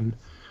Spider-Man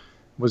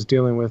was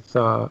dealing with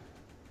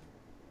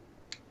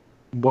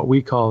what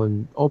we call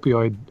an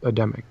opioid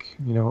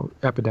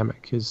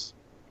epidemic. His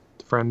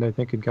friend, I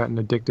think, had gotten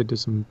addicted to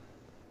some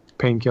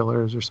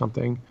painkillers or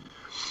something,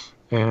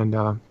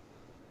 and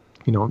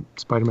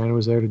Spider-Man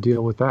was there to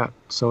deal with that.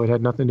 So it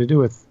had nothing to do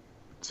with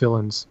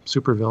villains,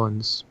 super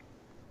villains,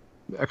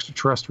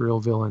 extraterrestrial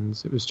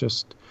villains. It was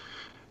just,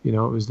 it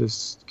was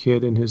this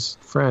kid and his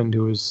friend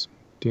who was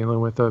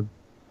dealing with a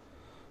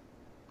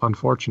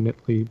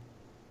unfortunately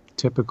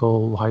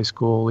typical high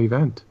school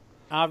event.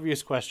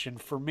 Obvious question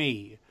for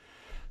me.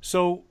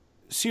 So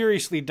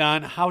seriously,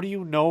 Don, how do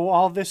you know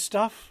all this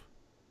stuff?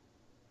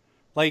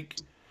 Like,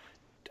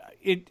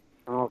 it.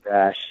 Oh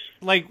gosh.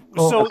 Like,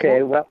 oh, so.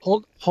 Okay. Well.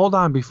 Hold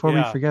on before we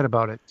Yeah. forget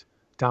about it,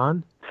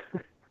 Don.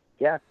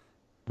 Yeah.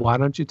 Why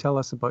don't you tell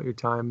us about your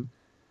time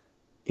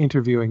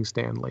interviewing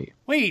Stan Lee?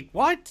 Wait,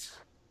 what?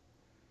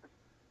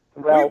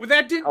 Well. Wait,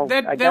 that didn't.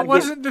 I That gotta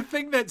wasn't the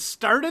thing that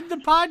started the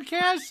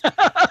podcast.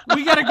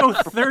 We got to go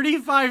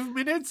 35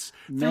 minutes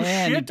through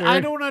Man, shit I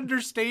don't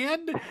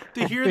understand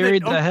to hear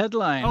Buried that. the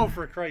headline. Oh,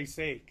 for Christ's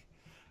sake!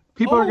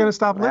 People are Oh, going to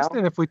stop well.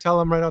 listening if we tell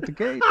them right out the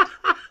gate.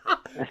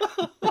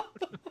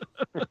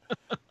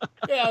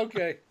 Yeah,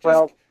 okay. Just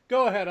Well,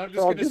 go ahead. I'm just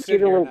So I'll going to just sit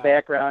give you a here little now.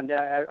 background.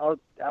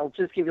 I'll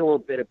just give you a little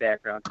bit of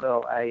background.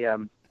 So I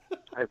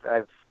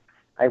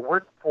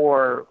worked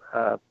for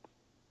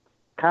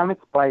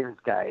Comics Buyer's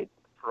Guide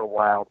for a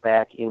while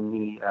back in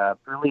the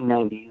early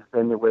 '90s.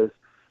 Then there was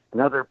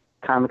another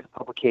comics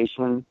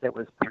publication that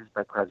was produced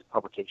by Crosby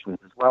Publications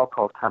as well,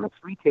 called Comics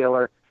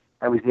Retailer.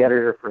 I was the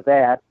editor for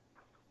that.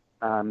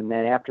 And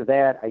then after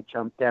that, I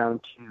jumped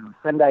down to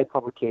Sendai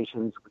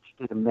Publications, which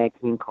did a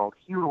magazine called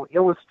Hero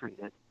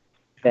Illustrated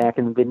back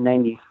in the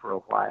mid-'90s for a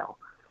while.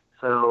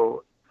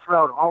 So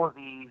throughout all of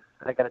these,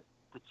 I got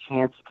the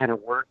chance to kind of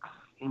work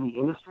in the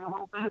industry a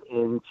little bit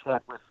and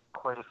chat with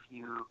quite a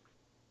few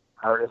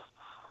artists,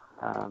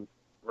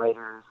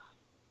 writers,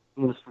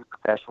 industry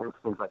professionals,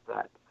 things like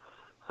that.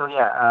 So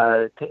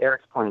yeah, to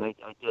Eric's point,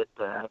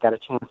 I got a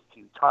chance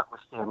to talk with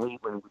Stan Lee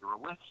when we were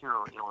with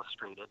Hero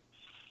Illustrated.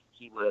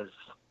 He was,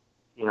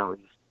 he's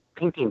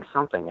painting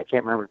something. I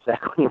can't remember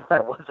exactly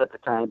what it was at the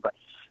time, but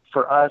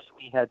for us,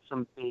 we had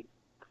some big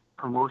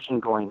promotion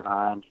going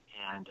on,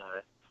 and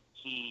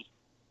he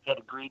had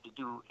agreed to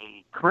do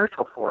a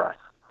commercial for us.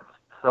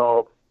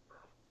 So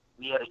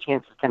we had a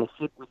chance to kind of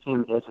sit with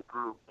him as a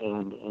group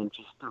and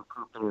just do a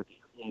group interview.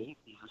 He's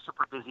a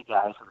super busy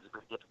guy, so it was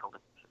very difficult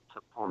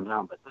to pull him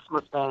down. But this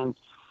must have been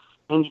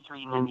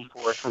 93,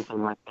 94,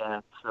 something like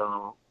that.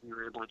 So we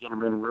were able to get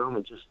him in the room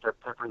and just start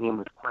peppering him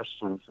with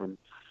questions. And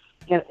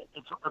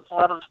it's a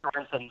lot of the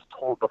stories that he's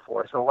told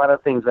before. So a lot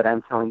of things that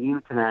I'm telling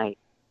you tonight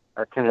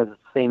are kind of the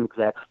same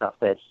exact stuff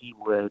that he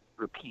would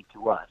repeat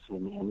to us.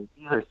 And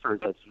these are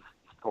stories that he's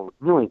told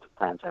millions of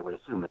times, I would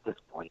assume, at this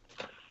point.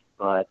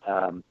 But,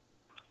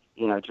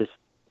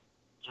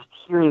 just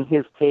hearing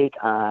his take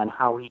on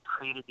how he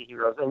created the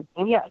heroes.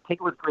 And yeah, take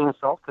it with a grain of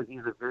salt, because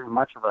he's very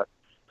much of a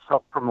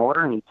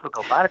self-promoter, and he took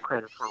a lot of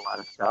credit for a lot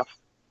of stuff.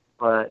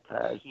 But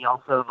he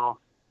also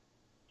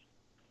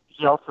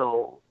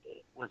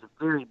was a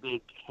very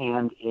big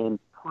hand in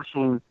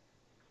pushing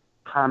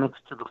comics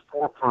to the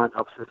forefront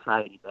of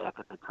society back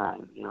at the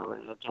time.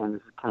 Again,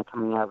 this is kind of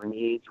coming out of an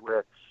age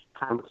where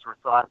comics were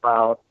thought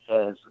about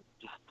as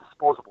just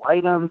disposable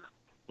items,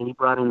 and he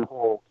brought in the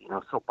whole,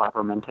 soap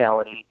opera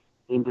mentality,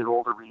 aimed at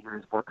older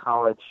readers, more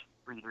college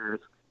readers,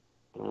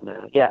 and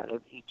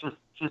he's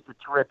just a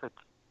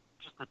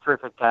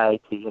terrific guy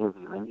to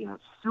interview, and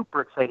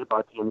super excited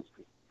about the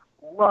industry.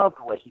 Loved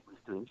what he was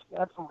doing. He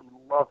absolutely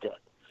loved it,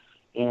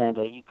 and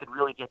you could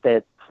really get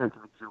that sense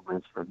of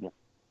exuberance from him.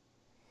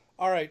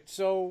 All right,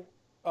 so,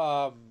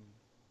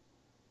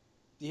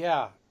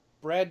 yeah,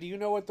 Brad, do you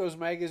know what those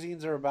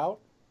magazines are about?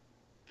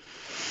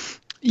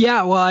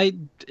 Yeah, well,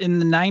 in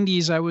the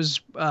 '90s I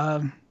was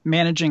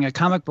managing a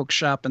comic book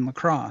shop in La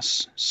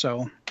Crosse,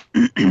 so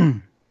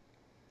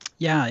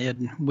yeah, I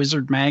had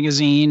Wizard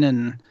magazine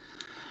and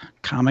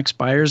Comics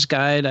Buyer's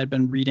Guide. I'd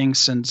been reading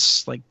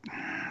since the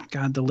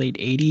late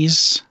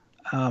 '80s.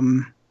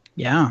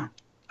 Yeah,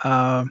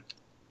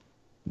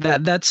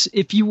 that's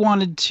if you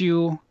wanted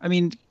to. I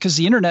mean, because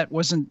the internet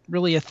wasn't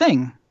really a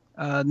thing,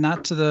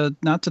 not to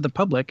the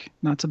public,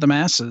 not to the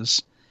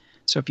masses.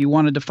 So if you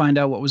wanted to find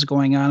out what was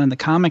going on in the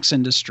comics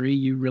industry,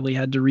 you really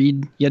had to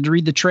read. You had to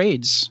read the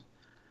trades.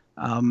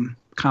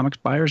 Comics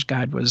Buyer's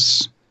Guide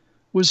was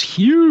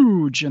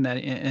huge in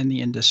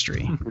the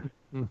industry.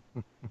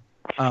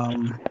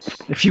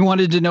 If you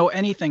wanted to know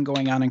anything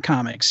going on in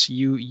comics,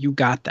 you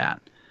got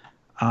that.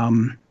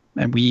 And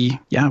we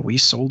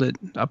sold it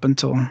up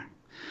until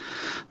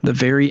the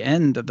very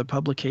end of the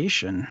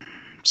publication.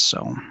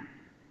 So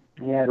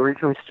Yeah, it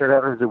originally started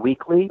out as a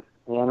weekly,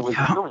 and it was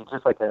really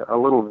just like a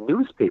little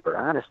newspaper,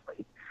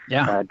 honestly.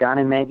 Yeah. Don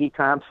and Maggie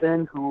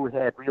Thompson, who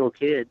had real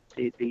kids,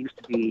 they used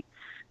to be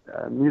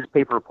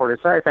newspaper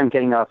reporters. Sorry if I'm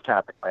getting off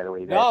topic, by the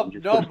way. No,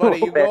 buddy,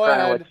 you go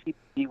ahead.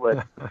 He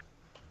was.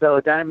 So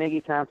Don and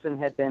Maggie Thompson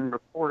had been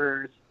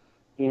reporters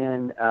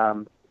in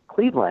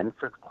Cleveland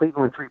for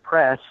Cleveland Free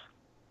Press,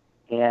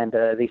 and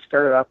they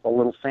started off a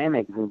little fan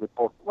magazine with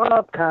both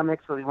loved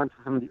comics, so they went to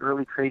some of the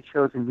early trade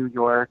shows in New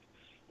York,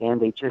 and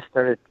they just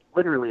started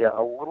literally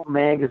a little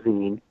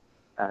magazine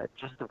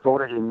just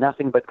devoted to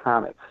nothing but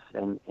comics,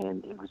 and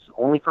it was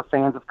only for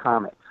fans of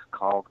comics,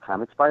 called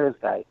Comics Buyer's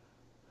Guide.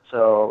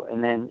 So,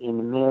 and then in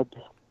the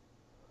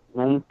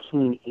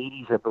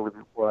mid-1980s, I believe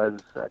it was,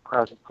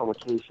 Krause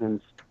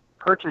Publications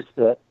purchased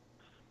it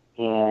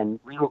and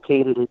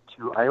relocated it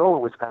to Iola,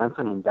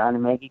 Wisconsin, and Don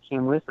and Maggie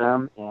came with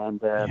them, and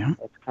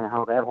that's kind of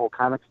how that whole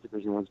comics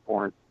division was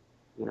born,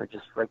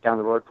 just right down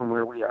the road from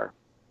where we are.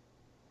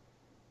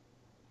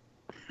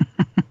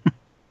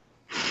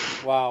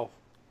 Wow.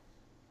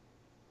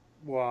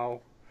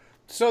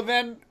 So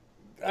then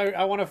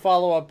I want to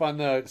follow up on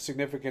the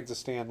significance of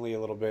Stan Lee a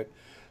little bit.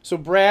 So,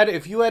 Brad,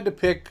 if you had to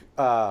pick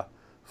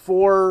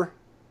 4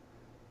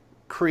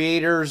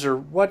 creators or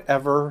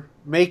whatever,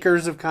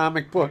 makers of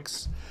comic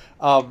books,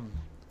 who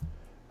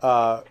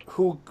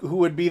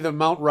would be the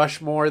Mount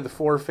Rushmore, the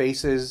 4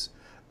 faces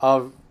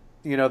of,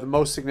 the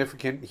most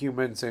significant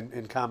humans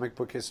in comic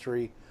book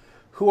history,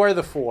 who are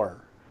the 4?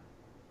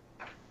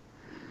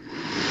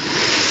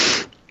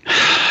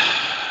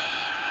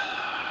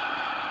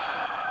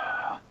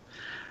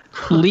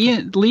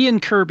 Lee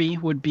and Kirby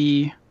would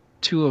be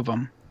 2 of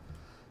them.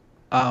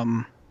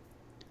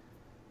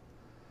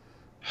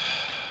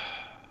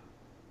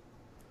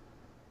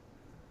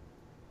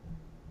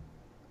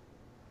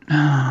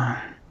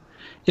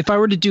 If I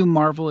were to do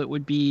Marvel, it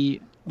would be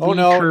Lee,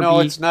 Kirby.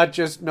 No, it's not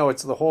just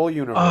it's the whole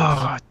universe.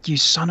 Oh, you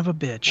son of a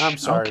bitch! I'm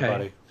sorry,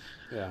 buddy.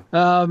 Yeah.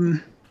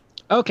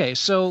 Okay,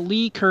 so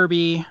Lee,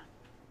 Kirby.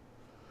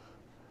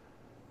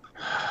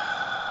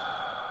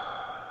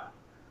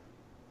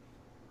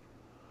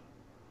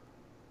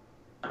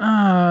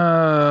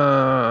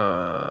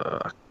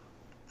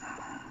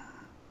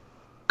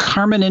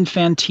 Carmen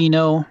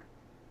Infantino.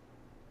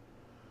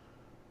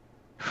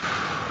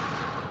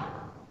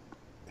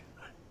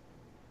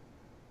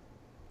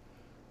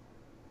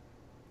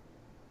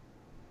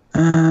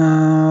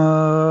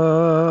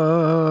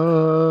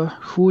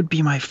 Who would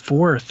be my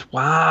 4th?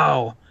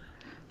 Wow.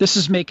 This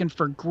is making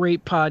for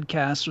great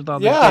podcasts with all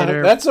the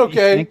Yeah, that's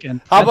okay.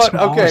 How about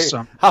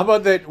awesome. How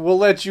about that? We'll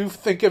let you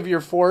think of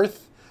your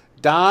 4th,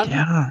 Don.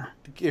 Yeah.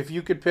 If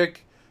you could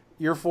pick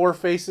your 4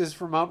 faces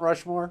from Mount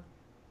Rushmore.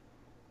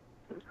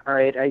 All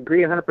right, I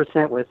agree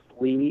 100% with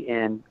Lee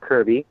and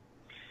Kirby.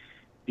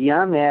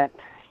 Beyond that,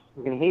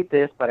 you're going to hate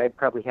this, but I'd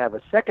probably have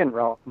a second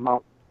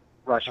Mount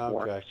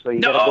Rushmore. Okay. So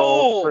you got to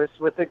go first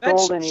with the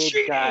Golden Age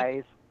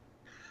guys.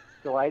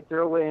 So I'd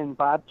throw in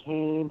Bob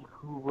Kane,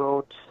 who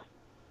wrote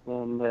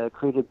and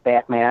created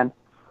Batman,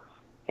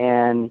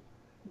 and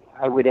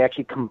I would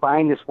actually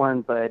combine this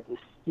one, but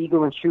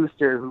Siegel and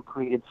Schuster, who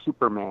created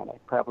Superman,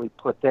 I'd probably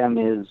put them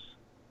as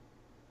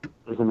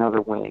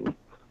another wing.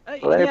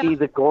 So that'd be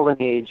the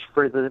Golden Age.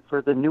 For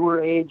the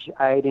newer age,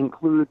 I'd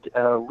include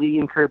Lee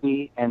and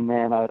Kirby, and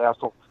then I'd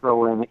also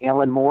throw in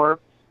Alan Moore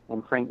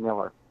and Frank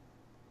Miller.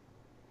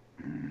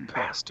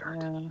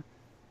 Bastard.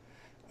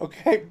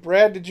 Okay,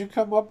 Brad, did you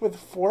come up with a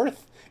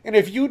 4th? And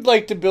if you'd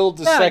like to build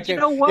a second,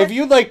 what? if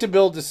you'd like to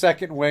build a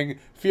second wing,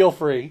 feel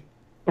free.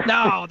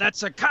 No,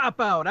 that's a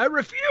cop-out. I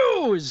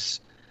refuse.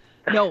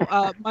 No,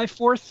 my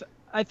 4th.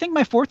 I think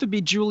my 4th would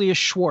be Julius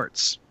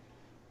Schwartz,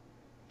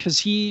 because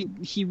he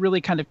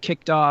really kind of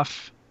kicked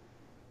off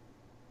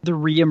the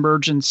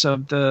reemergence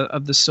of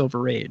the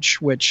Silver Age,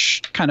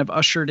 which kind of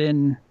ushered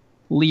in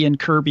Lee and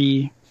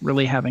Kirby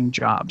really having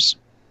jobs.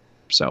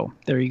 So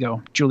there you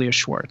go, Julius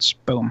Schwartz.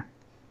 Boom.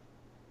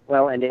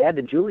 Well, and to add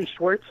to Julie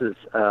Schwartz's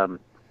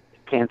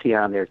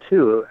pantheon there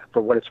too,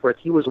 for what it's worth,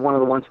 he was one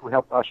of the ones who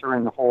helped usher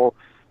in the whole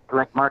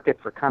direct market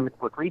for comic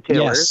book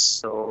retailers. Yes.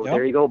 So Yep.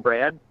 there you go,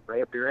 Brad.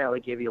 Right up your alley.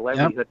 Gave you a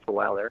livelihood for a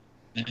while there.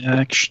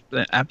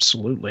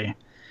 Absolutely.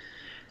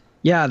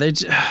 Yeah,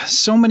 there's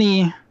so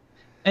many,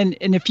 and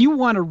if you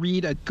want to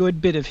read a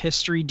good bit of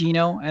history,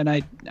 Dino, and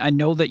I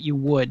know that you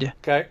would,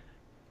 Okay.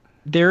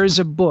 there is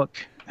a book.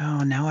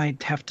 Oh, now I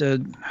have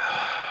to.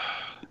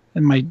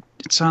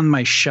 It's on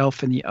my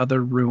shelf in the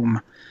other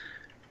room.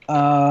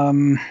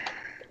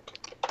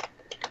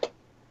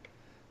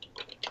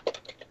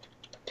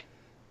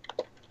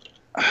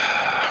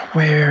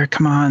 Where?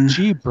 Come on.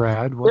 Gee,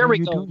 Brad, what There are we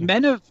you go. doing?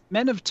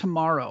 Men of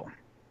Tomorrow.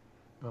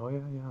 Oh yeah,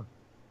 yeah.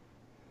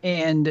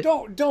 And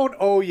Don't.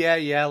 Oh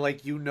yeah.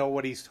 Like you know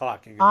what he's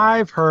talking about.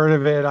 I've heard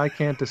of it. I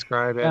can't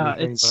describe Yeah,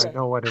 anything, it's- but I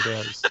know what it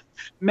is.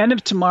 Men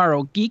of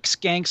Tomorrow, Geeks,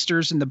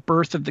 Gangsters, and the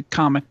Birth of the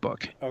Comic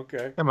Book.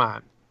 Okay. Come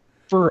on.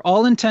 For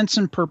all intents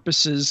and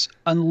purposes,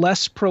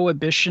 unless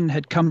prohibition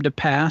had come to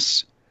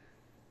pass,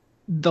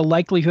 the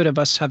likelihood of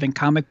us having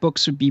comic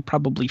books would be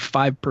probably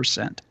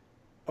 5%.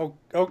 Oh,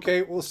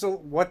 okay. Well, so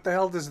what the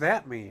hell does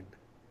that mean?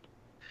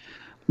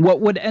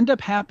 What would end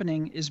up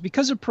happening is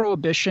because of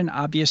prohibition,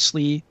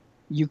 obviously,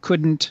 you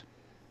couldn't,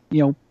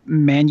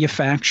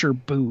 manufacture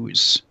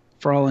booze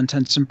for all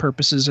intents and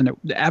purposes, and it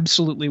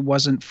absolutely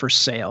wasn't for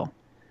sale.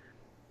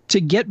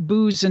 To get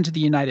booze into the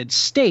United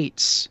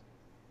States,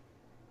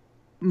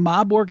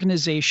 mob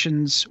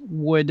organizations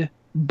would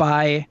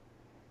buy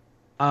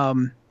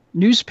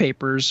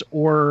newspapers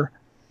or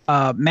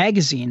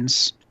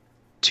magazines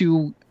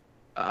to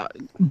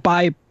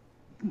buy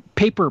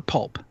paper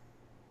pulp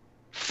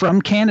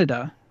from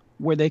Canada,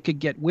 where they could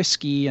get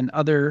whiskey and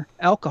other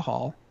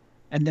alcohol,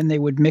 and then they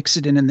would mix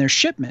it in their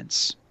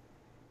shipments.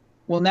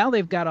 Well, now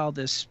they've got all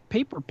this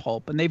paper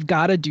pulp, and they've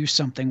got to do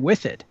something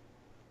with it.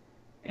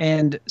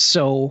 And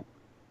so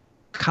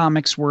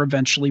comics were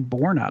eventually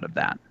born out of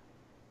that.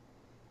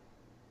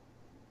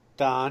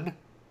 Don,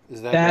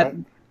 is that That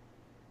right?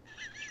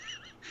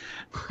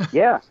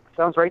 Yeah,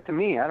 sounds right to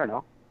me. I don't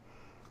know.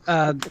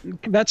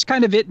 That's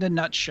kind of it in a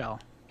nutshell.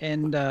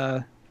 And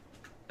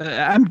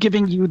I'm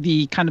giving you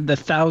the kind of the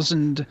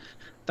thousand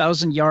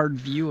yard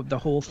view of the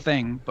whole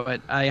thing,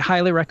 but I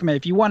highly recommend,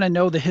 if you want to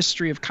know the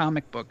history of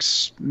comic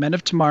books, Men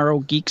of Tomorrow,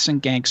 Geeks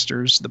and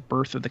Gangsters, the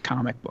Birth of the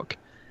Comic Book.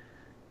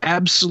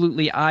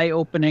 Absolutely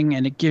eye-opening,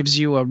 and it gives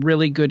you a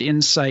really good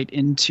insight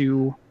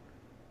into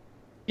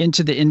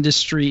the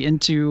industry,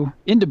 into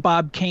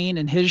Bob Kane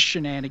and his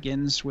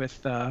shenanigans with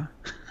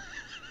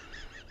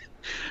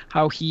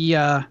how he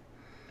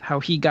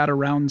got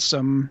around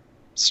some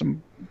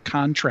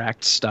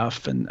contract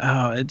stuff, and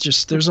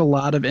there's a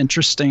lot of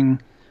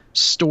interesting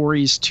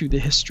stories to the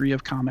history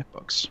of comic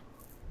books.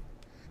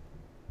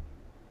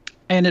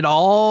 And it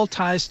all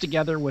ties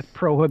together with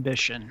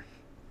prohibition.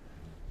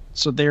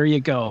 So there you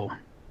go.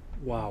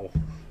 Wow.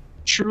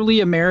 Truly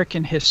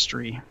American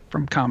history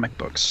from comic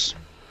books.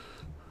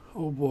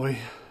 Oh boy.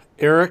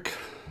 Eric,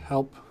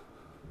 help.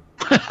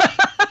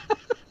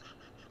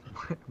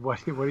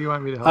 What do you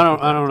want me to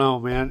help? I don't know,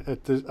 man. I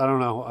don't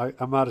know.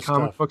 I'm out of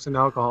Comic stuff. books and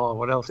alcohol.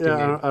 What else do Yeah,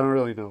 you need? I don't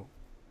really know.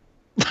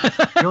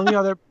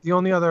 The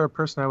only other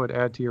person I would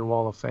add to your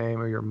wall of fame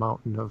or your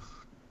mountain of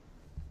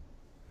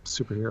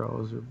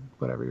superheroes or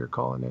whatever you're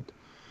calling it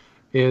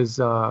is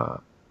I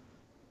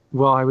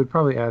would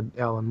probably add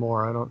Alan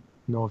Moore. I don't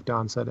know if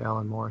Don said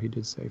Alan Moore. He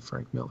did say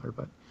Frank Miller,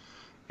 but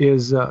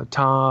is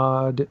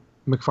Todd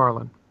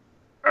McFarlane.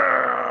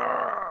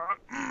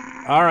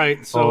 All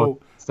right, so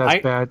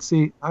That's bad.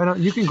 See,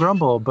 you can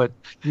grumble, but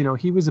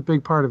he was a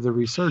big part of the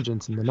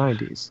resurgence in the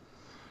 90s.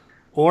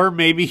 or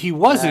maybe he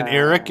wasn't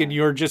Eric, and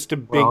you're just a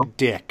big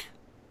dick.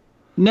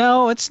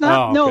 No, it's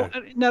not. Oh,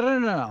 okay.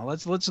 No.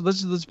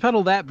 Let's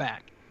pedal that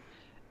back.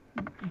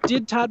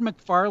 Did Todd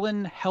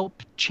McFarlane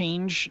help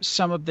change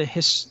some of the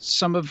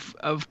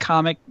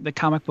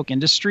comic book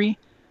industry?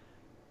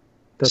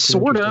 That's an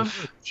Sort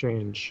interesting of.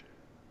 change.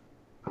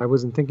 I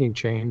wasn't thinking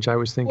change. I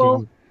was thinking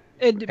Well,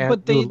 add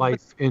new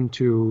life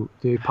into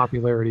the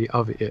popularity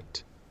of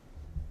it.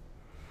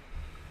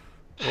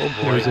 Oh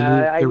There was boy. a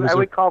new- there was I a-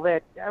 would call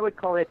that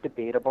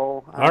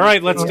debatable. All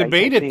right, let's Honestly, I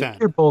debate it think- then.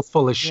 You're both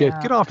full of shit.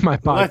 Yeah. Get off my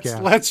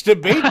podcast. Let's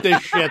debate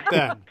this shit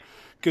then,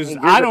 because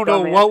You're I the don't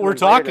know dumbass what who we're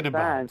invited talking us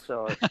about.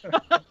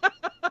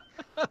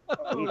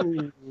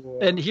 on, so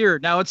And here,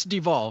 now it's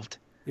devolved.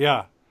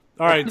 Yeah.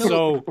 All right.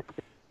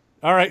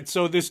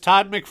 So this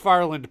Todd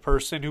McFarlane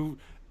person who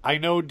I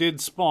know did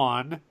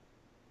Spawn,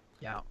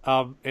 Yeah.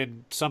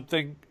 and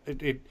something.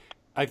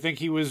 I think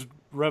he was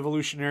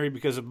revolutionary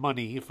because of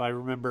money, if I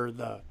remember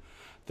the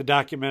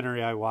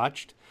documentary I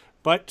watched.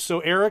 But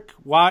so Eric,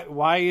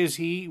 why is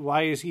he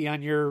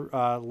on your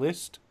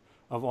list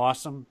of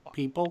awesome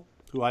people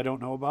who I don't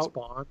know about?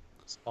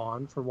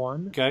 Spawn for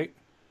one. Okay.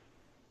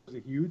 Was a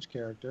huge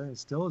character and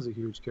still is a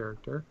huge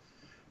character,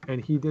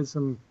 and he did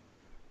some,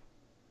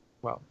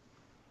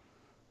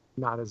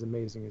 not as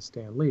amazing as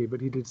Stan Lee, but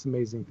he did some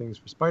amazing things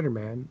for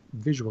Spider-Man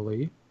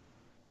visually.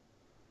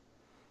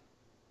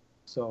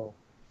 So,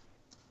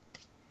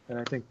 and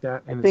I think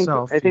that in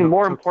itself, I think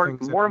more took important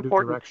things in a new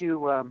direction.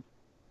 to.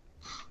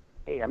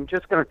 Hey, I'm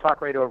just going to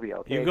talk right over you.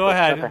 Okay? You go Just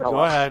shut ahead. the hell Go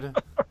up. ahead.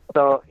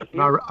 So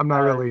I'm not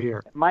really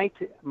here. My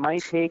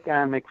take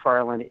on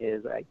McFarlane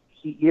is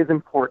he is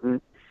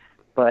important,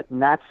 but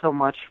not so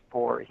much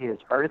for his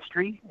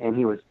artistry, and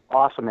he was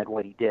awesome at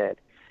what he did,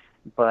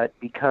 but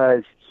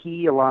because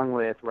he, along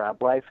with Rob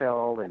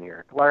Liefeld and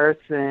Eric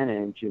Larson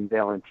and Jim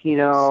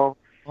Valentino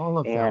All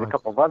of and them. a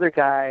couple of other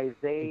guys,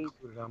 they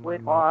included on my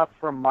split note. off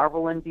from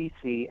Marvel and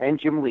DC, and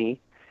Jim Lee.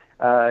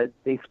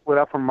 They split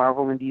off from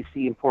Marvel and DC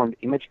and formed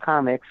Image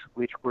Comics,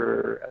 which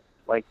were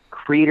like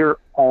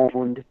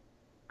creator-owned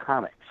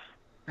comics.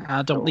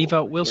 Don't leave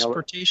out Will you know,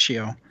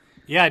 Sportatio.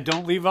 Yeah,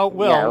 don't leave out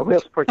Will. Yeah,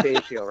 Will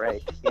Sportatio,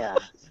 right? Yeah,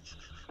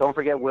 don't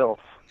forget Wilf,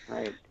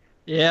 right?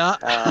 Yeah.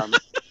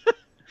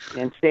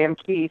 And Sam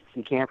Keith,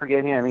 you can't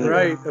forget him either.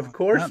 Right, of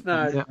course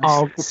not. Yeah.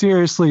 Oh,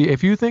 seriously,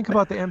 if you think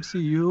about the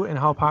MCU and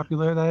how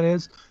popular that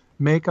is,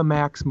 make a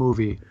Max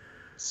movie.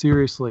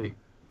 Seriously.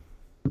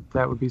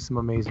 That would be some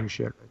amazing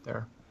shit right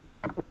there.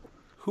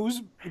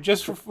 Who's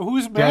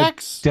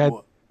Max?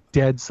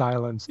 Dead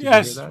silence. Did you hear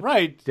Yes, that?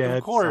 right. Dead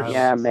of course. silence.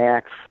 Yeah,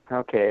 Max.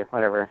 Okay,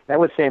 whatever. That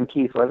was Sam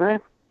Keith, wasn't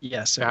it?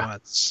 Yes, it Yeah.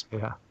 was.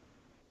 Yeah.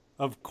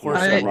 Of course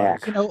I- it was.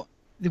 Max. You know,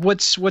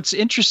 what's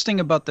interesting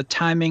about the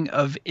timing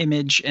of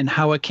Image and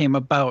how it came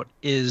about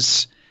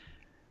is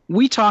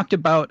we talked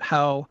about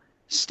how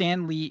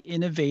Stan Lee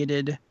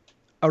innovated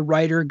a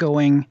writer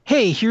going,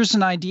 hey, here's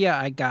an idea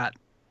I got.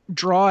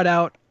 Draw it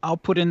out. I'll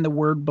put in the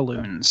word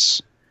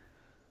balloons.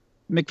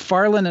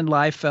 McFarlane and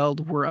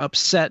Liefeld were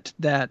upset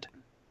that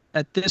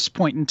at this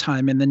point in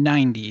time in the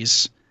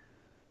 90s,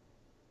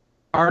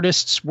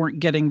 artists weren't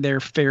getting their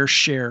fair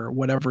share,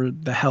 whatever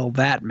the hell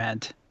that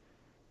meant.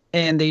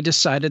 And they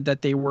decided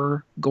that they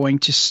were going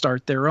to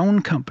start their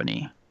own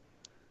company.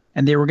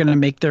 And they were going to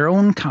make their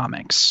own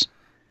comics.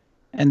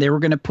 And they were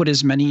going to put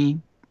as many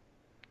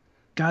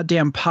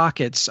goddamn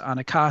pockets on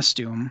a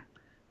costume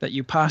that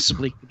you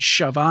possibly could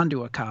shove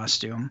onto a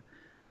costume.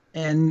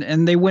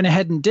 And they went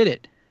ahead and did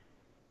it.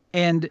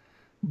 And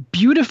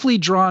beautifully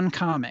drawn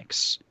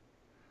comics.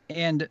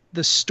 And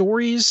the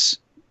stories,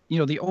 you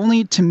know, the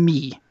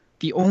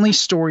only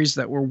stories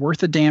that were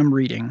worth a damn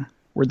reading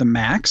were the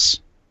Max,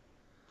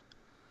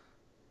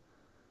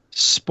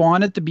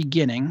 Spawn at the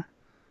beginning,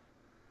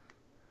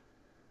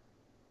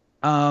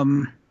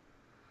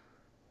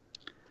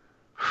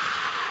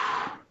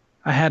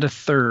 I had a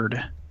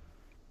third.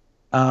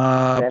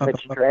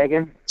 Savage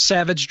Dragon.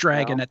 Savage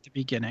Dragon No. at the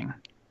beginning.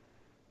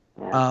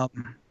 Yeah.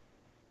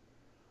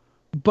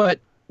 But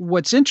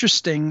what's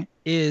interesting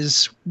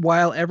is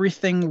while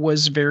everything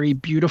was very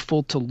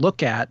beautiful to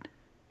look at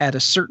a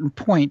certain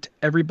point,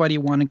 everybody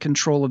wanted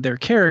control of their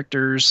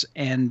characters,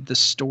 and the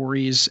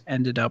stories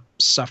ended up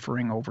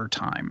suffering over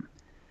time.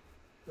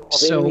 Well, they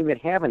so- didn't even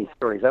have any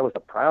stories. That was the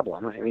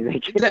problem. I mean, they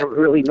didn't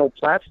really no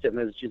plots to them.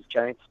 It was just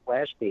giant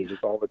splash pages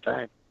all the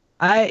time.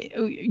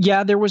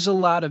 There was a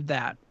lot of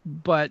that,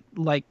 but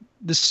like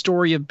the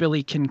story of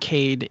Billy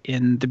Kincaid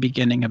in the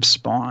beginning of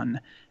Spawn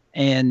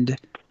and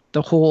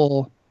the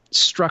whole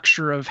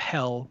structure of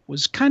Hell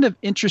was kind of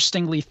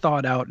interestingly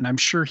thought out, and I'm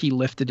sure he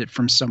lifted it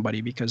from somebody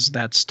because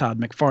that's Todd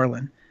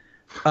McFarlane.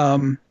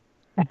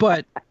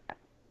 But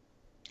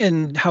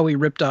and how he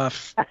ripped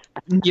off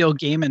Neil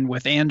Gaiman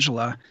with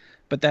Angela,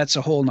 but that's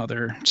a whole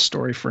nother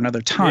story for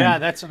another time. Yeah,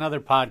 that's another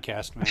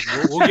podcast,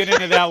 man. We'll get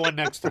into that one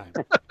next time.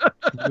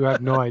 You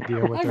have no idea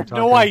what I they're have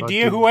talking no about.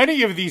 idea who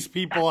any of these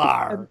people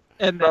are.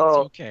 And that's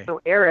okay. So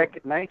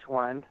Eric, nice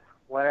one.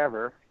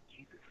 Whatever.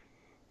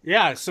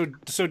 Yeah, so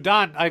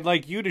Don, I'd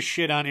like you to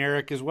shit on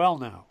Eric as well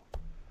now.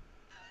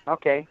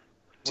 Okay.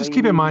 Just What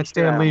keep do you in need mind, to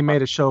Stan share Lee on?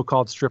 made a show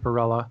called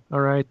Stripperella, all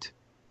right?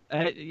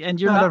 And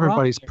you're Not not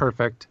everybody's wrong there.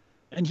 perfect.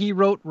 And he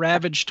wrote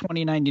Ravage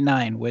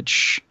 2099,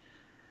 which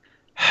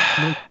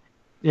Yeah,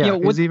 know,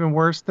 what- is even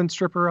worse than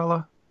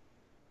Stripperella?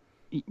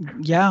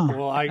 yeah,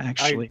 Well, I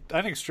actually.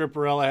 think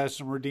Stripperella has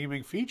some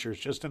redeeming features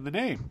just in the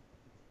name.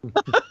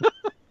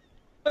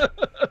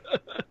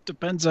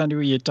 Depends on who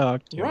you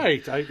talk to.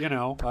 Right. I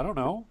don't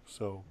know.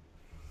 So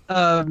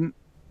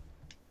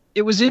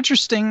It was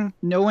interesting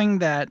knowing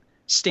that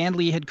Stan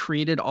Lee had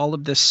created all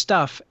of this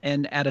stuff,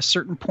 and at a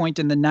certain point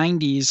in the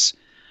 90s,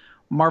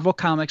 Marvel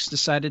Comics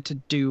decided to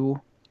do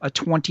a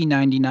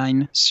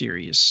 2099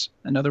 series.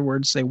 In other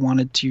words, they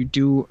wanted to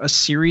do a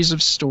series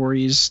of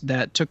stories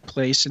that took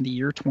place in the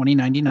year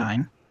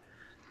 2099.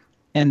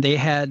 And they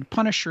had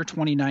Punisher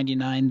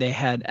 2099, they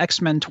had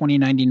X-Men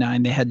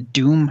 2099, they had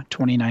Doom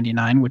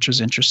 2099, which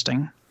was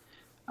interesting.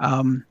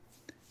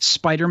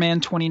 Spider-Man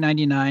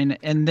 2099,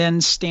 and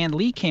then Stan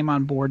Lee came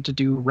on board to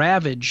do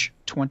Ravage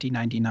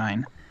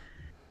 2099.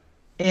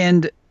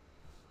 And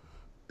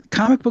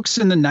comic books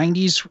in the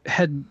 90s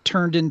had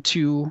turned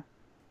into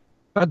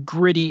a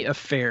gritty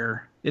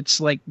affair. It's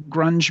like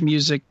grunge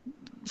music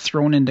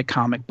thrown into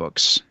comic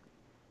books.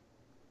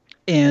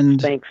 And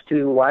Thanks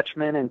to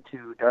Watchmen and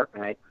to Dark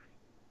Knight.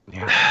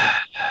 Yeah.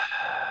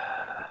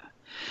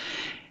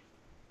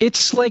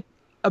 it's like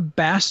a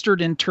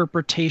bastard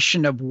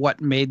interpretation of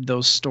what made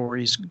those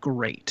stories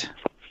great.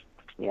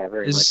 Yeah,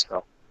 very Is- much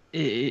so.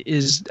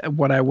 Is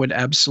what I would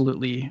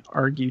absolutely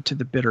argue to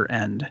the bitter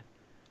end.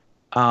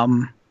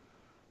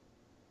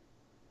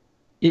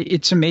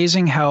 It's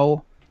amazing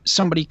how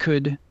somebody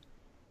could,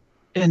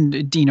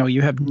 and Dino,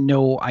 you have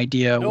no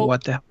idea Nope.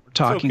 what the hell we're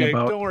talking okay.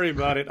 about. Don't worry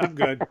about it. I'm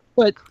good.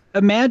 But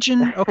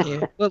imagine,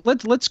 okay,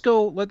 let's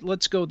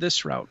go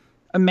this route.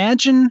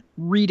 Imagine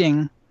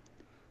reading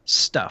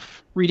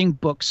stuff, reading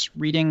books,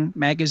 reading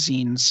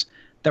magazines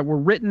that were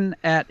written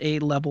at a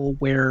level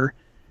where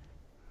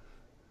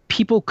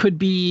people could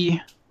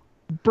be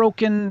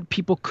broken,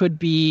 people could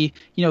be,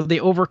 they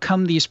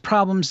overcome these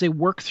problems, they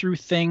work through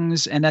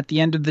things, and at the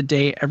end of the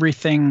day,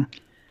 everything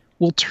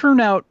will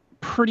turn out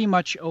pretty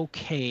much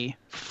okay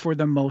for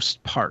the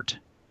most part.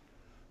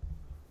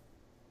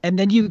 And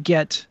then you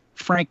get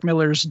Frank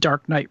Miller's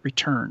Dark Knight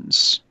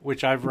Returns,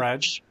 Which I've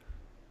read.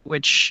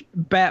 which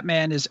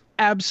Batman is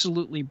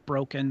absolutely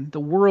broken. The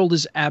world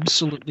is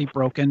absolutely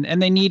broken,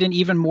 and they need an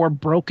even more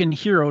broken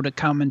hero to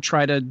come and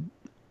try to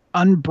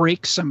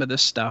unbreak some of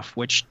this stuff,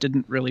 which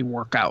didn't really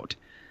work out.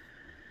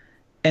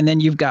 And then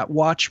you've got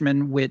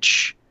Watchmen,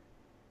 which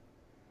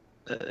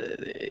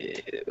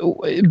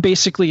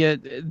basically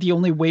the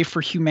only way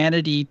for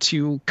humanity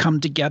to come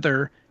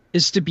together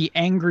is to be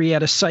angry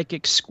at a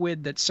psychic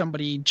squid that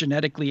somebody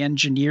genetically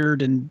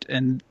engineered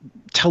and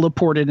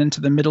teleported into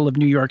the middle of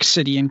New York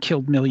City and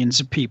killed millions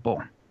of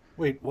people.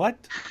 Wait, what?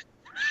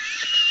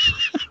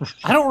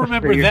 I don't So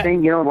remember you're that.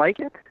 saying you don't like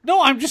it?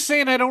 No, I'm just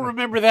saying I don't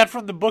remember that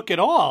from the book at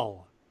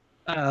all.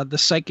 The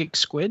psychic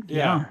squid?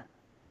 Yeah.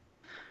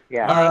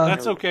 Yeah. All right,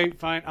 that's okay.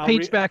 Fine. I'll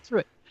Page back through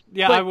it.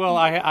 Yeah, But- I will.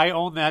 I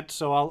own that,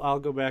 so I'll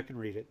go back and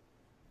read it.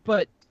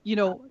 But,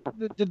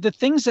 the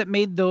things that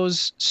made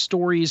those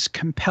stories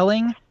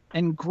compelling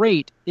and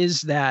great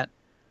is that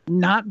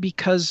not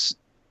because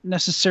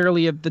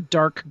necessarily of the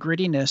dark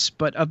grittiness,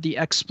 but of the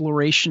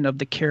exploration of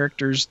the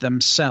characters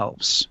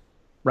themselves,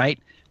 right?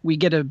 We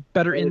get a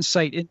better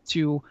insight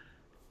into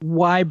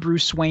why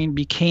Bruce Wayne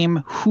became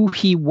who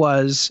he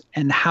was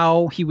and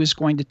how he was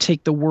going to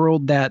take the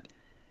world that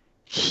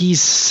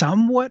he's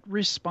somewhat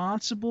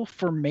responsible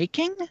for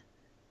making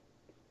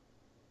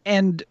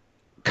and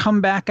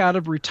come back out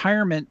of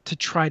retirement to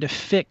try to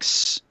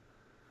fix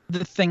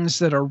the things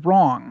that are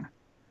wrong.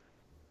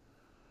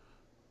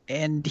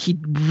 And he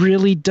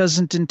really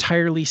doesn't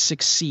entirely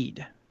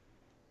succeed.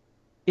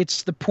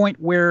 It's the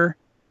point where,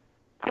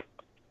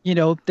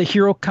 the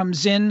hero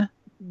comes in,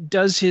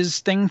 does his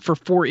thing for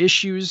 4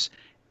 issues,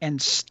 and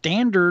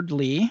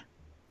standardly,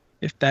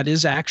 if that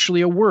is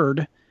actually a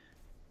word,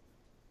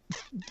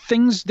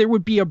 there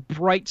would be a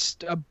bright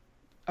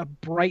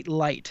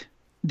light.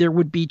 There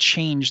would be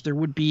change. There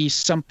would be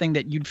something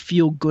that you'd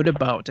feel good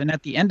about. And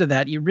at the end of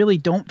that, you really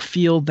don't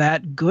feel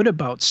that good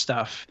about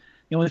stuff.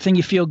 The only thing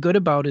you feel good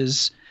about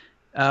is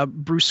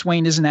Bruce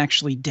Wayne isn't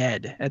actually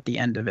dead at the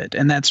end of it.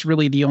 And that's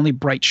really the only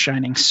bright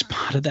shining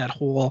spot of that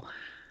whole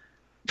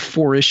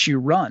 4-issue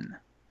run.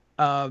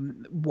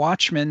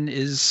 Watchmen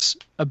is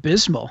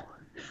abysmal.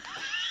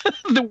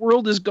 The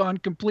world has gone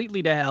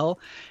completely to hell.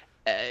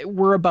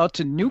 We're about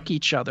to nuke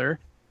each other.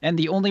 And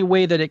the only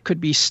way that it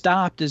could be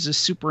stopped is a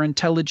super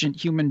intelligent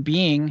human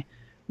being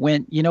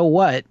went, you know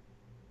what?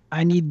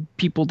 I need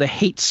people to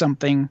hate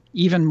something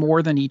even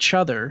more than each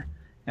other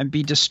and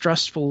be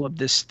distrustful of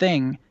this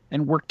thing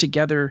and work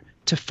together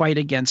to fight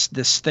against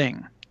this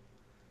thing,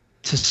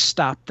 to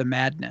stop the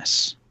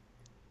madness.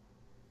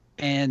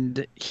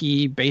 And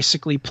he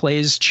basically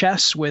plays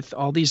chess with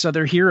all these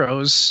other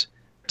heroes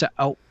to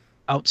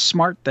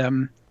outsmart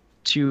them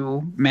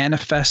to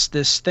manifest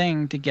this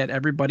thing to get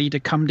everybody to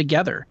come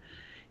together.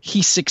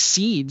 He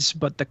succeeds,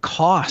 but the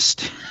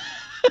cost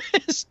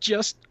is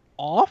just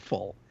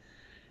awful.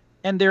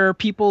 And there are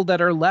people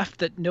that are left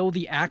that know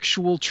the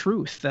actual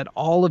truth, that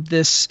all of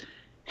this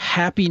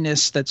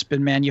happiness that's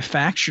been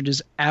manufactured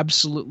is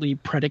absolutely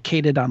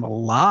predicated on a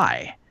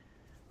lie.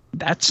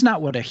 That's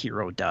not what a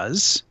hero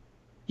does.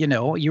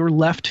 You're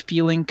left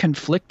feeling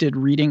conflicted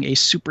reading a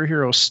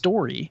superhero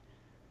story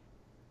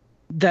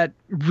that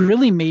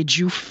really made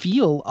you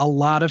feel a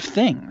lot of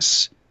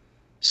things.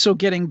 So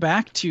getting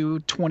back to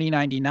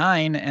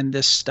 2099 and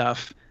this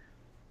stuff,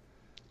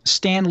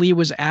 Stan Lee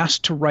was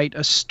asked to write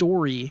a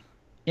story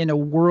in a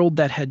world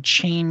that had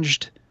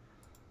changed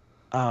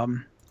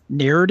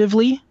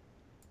narratively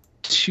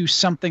to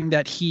something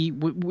that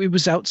it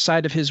was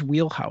outside of his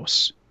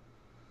wheelhouse.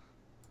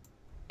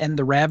 And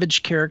the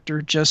Ravage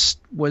character just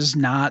was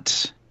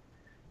not...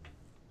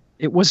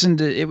 It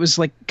was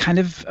like kind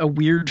of a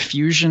weird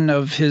fusion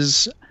of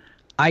his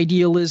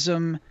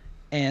idealism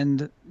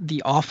and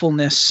the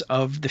awfulness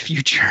of the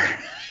future.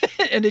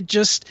 And it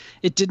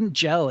didn't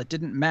gel, it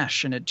didn't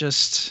mesh, and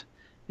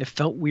it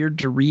felt weird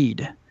to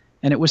read.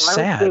 And it was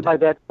sad. I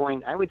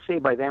would say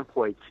by that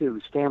point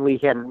too, Stan Lee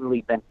hadn't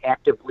really been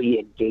actively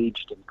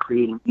engaged in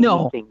creating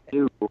anything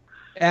new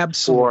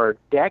absolutely for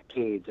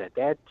decades at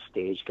that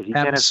stage, because he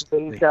kind of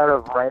phased out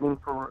of writing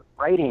for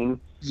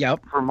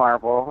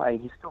Marvel.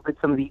 He still did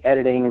some of the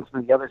editing and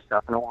some of the other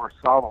stuff and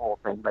oversaw the whole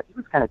thing, but he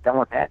was kind of done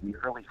with that in the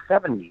early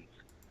 70s.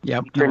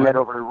 Yep. He turned that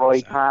over to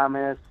Roy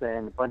Thomas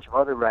and a bunch of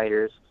other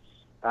writers.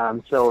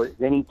 So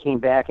then he came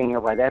back, and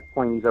by that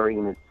point he's already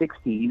in his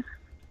 60s.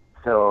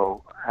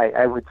 So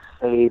I would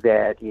say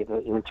that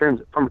in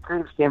terms from a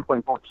creative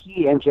standpoint, both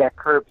he and Jack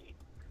Kirby,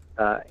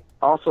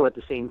 also at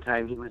the same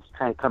time, he was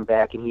trying to come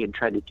back and he had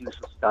tried to do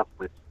some stuff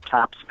with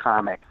Topps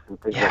Comics and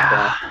things like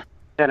that,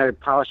 kind of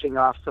polishing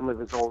off some of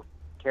his old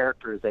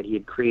characters that he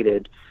had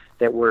created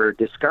that were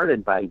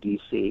discarded by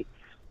DC,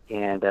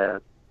 and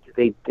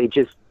they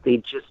just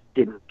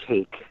didn't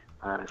take.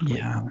 Honestly.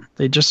 Yeah,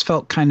 they just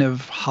felt kind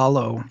of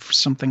hollow for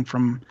something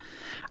from.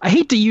 I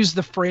hate to use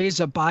the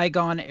phrase a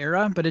bygone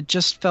era, but it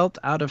just felt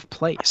out of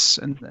place,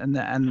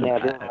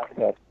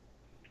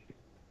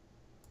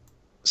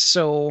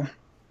 so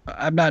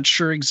I'm not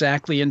sure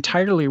exactly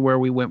entirely where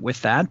we went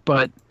with that,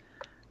 but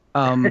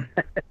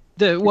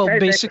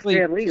basically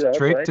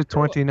straight to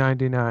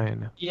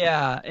 2099.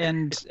 Yeah,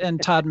 and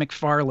Todd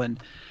McFarlane.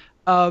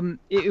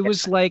 It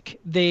was like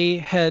they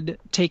had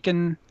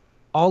taken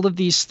all of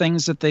these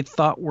things that they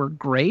thought were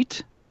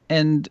great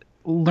and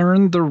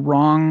learned the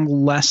wrong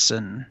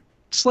lesson.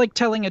 It's like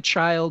telling a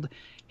child,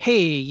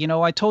 hey,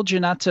 I told you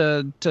not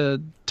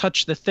to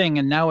touch the thing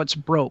and now it's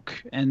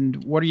broke.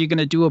 And what are you going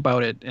to do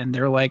about it? And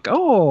they're like,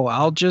 oh,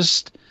 I'll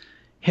just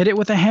hit it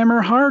with a hammer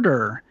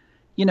harder.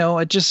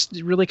 It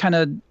just really kind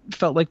of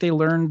felt like they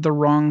learned the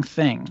wrong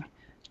thing.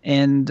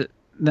 And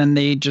then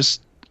they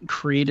just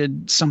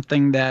created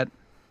something that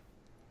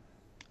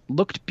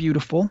looked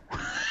beautiful,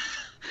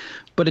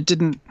 but it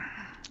didn't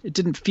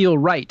feel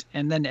right.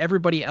 And then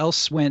everybody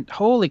else went,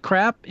 holy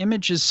crap,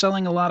 Image is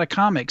selling a lot of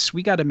comics.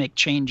 We got to make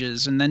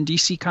changes. And then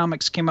DC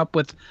Comics came up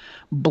with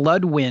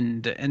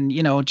Bloodwind and,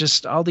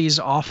 just all these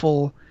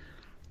awful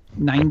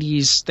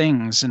 90s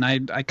things. And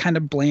I kind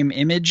of blame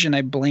Image and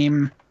I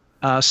blame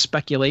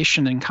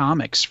speculation in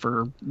comics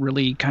for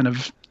really kind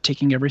of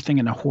taking everything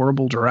in a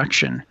horrible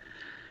direction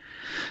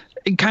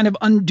and kind of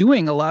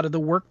undoing a lot of the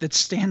work that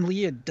Stan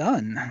Lee had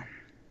done.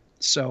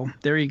 So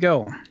there you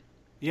go.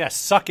 Yes,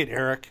 suck it,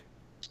 Eric.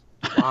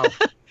 Wow.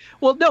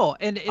 Well, no,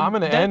 and I'm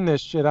going to end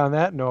this shit on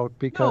that note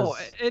because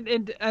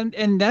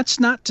and that's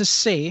not to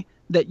say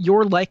that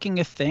your liking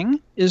a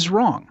thing is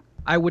wrong.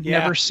 I would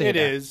never say that.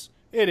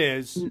 It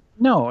is.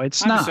 No,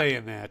 it's not. I'm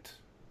saying that.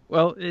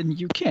 Well, and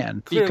you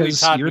can Clearly,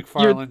 because Todd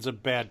McFarlane's a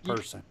bad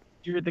person.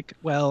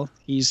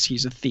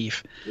 He's a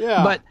thief.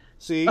 Yeah. But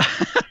see.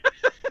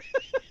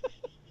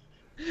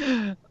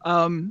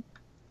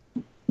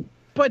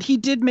 But he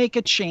did make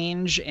a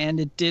change, and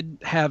it did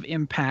have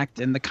impact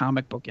in the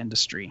comic book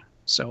industry.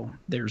 So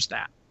there's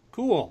that.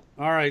 Cool.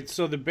 All right.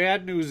 So the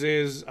bad news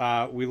is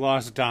we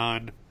lost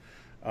Don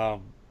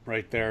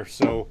right there.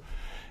 So,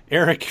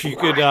 Eric, if you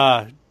could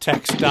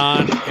text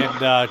Don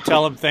and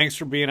tell him thanks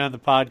for being on the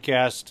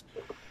podcast.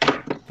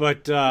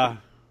 But I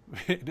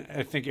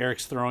think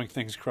Eric's throwing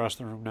things across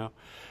the room now.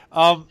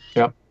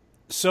 Yep.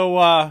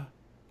 So,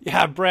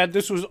 Brad,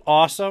 this was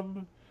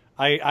awesome.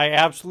 I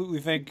absolutely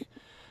think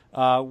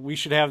we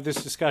should have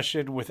this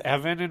discussion with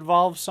Evan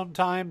involved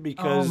sometime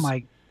because. Oh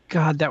my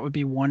God, that would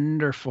be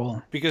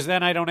wonderful. Because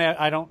then I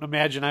don't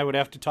imagine I would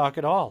have to talk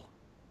at all.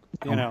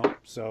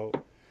 So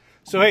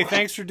hey,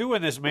 thanks for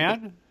doing this,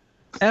 man.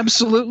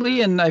 Absolutely,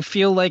 and I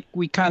feel like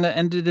we kind of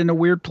ended in a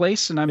weird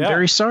place, and I'm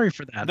very sorry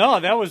for that. No,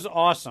 that was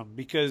awesome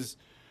because,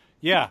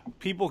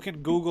 people can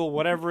Google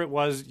whatever it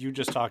was you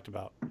just talked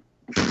about.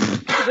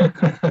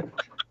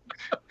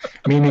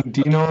 Meaning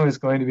Dino is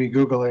going to be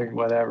Googling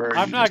whatever.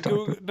 I'm not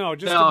Googling. No,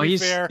 just no, to be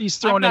fair. He's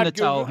throwing in the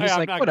towel. He's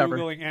like, whatever. I'm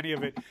not Googling any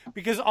of it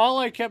because all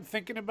I kept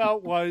thinking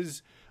about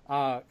was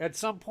at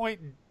some point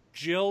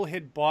Jill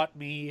had bought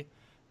me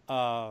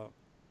what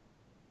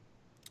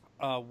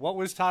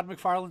was Todd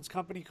McFarlane's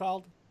company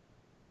called?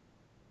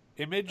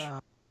 Image?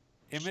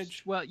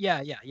 Image? Well,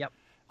 yep.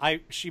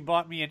 She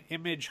bought me an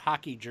Image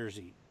hockey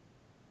jersey.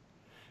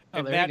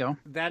 And there you go.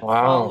 That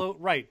followed,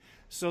 right.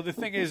 So the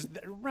thing is,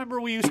 remember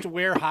we used to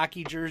wear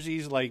hockey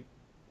jerseys like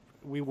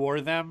we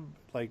wore them?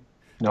 Like,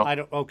 no. I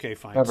don't, okay,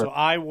 fine. Never. So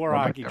I wore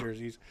hockey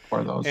jerseys.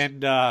 Wore those.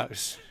 And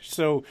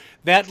so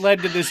that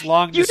led to this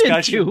long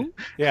discussion. You did too.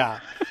 Yeah.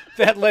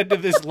 That led to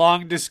this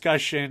long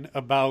discussion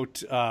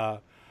about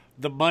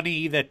the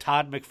money that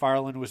Todd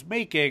McFarlane was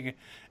making,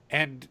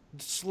 and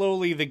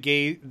slowly the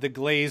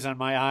glaze on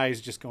my eyes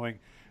just going,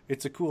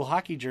 it's a cool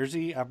hockey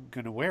jersey. I'm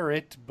going to wear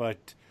it,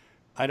 but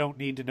I don't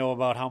need to know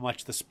about how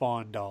much the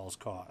Spawn dolls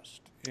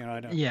cost. I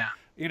don't. Yeah.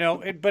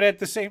 But at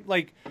the same,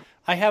 like,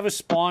 I have a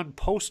Spawn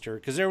poster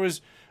because there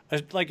was a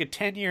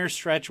 10-year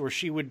stretch where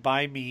she would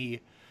buy me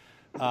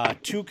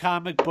 2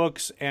 comic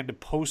books and a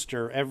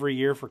poster every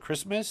year for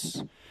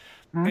Christmas.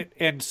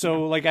 And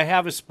so, like, I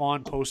have a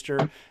Spawn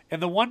poster,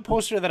 and the one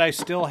poster that I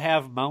still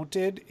have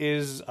mounted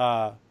is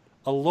a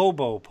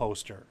Lobo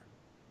poster.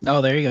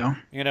 Oh, there you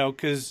go.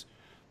 Because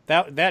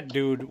that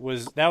dude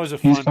was a fun.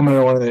 He's coming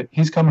to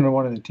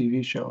one of the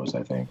TV shows,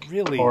 I think.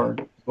 Really? Or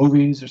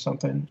movies or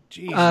something.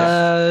 Jesus.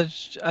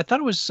 I thought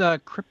it was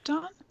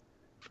Krypton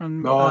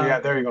from. Oh yeah,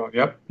 there you go.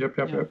 Yep.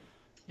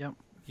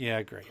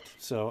 Yeah, great.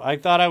 So I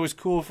thought I was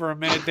cool for a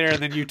minute there, and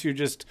then you two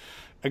just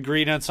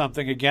agreed on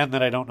something again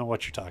that I don't know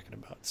what you're talking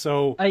about.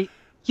 So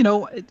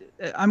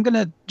I'm going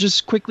to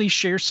just quickly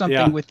share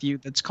something with you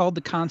that's called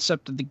the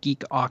concept of the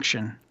geek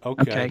auction.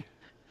 Okay.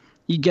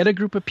 You get a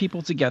group of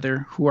people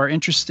together who are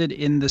interested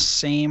in the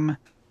same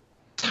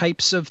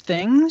types of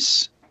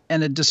things,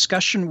 and a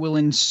discussion will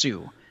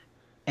ensue.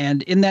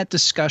 And in that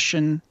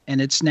discussion,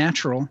 and it's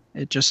natural,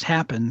 it just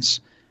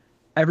happens,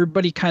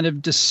 everybody kind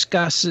of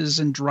discusses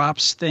and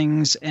drops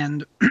things,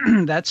 and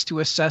that's to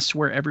assess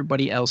where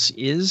everybody else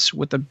is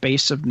with a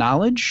base of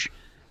knowledge,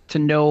 to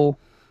know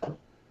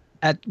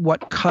at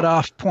what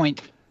cutoff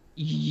point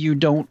you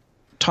don't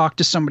talk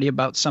to somebody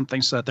about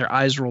something so that their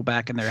eyes roll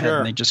back in their head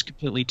and they just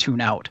completely tune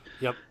out.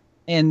 Yep.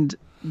 And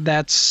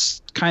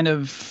that's kind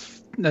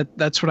of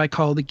that's what I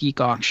call the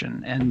geek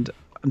auction. And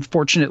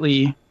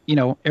unfortunately,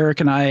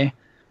 Eric and I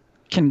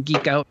can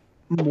geek out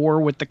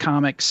more with the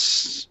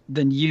comics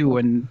than you,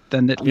 and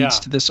then it leads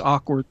to this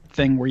awkward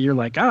thing where you're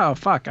like, oh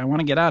fuck, I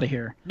want to get out of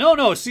here.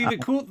 No, see, the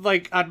cool,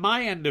 like, on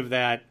my end of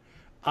that,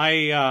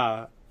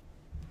 I'm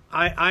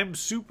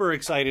super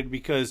excited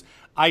because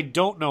I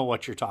don't know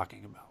what you're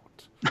talking about.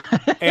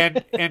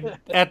 and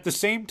at the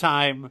same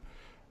time,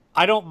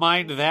 I don't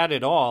mind that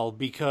at all,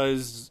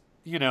 because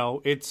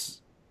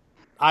it's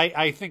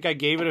I think I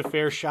gave it a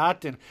fair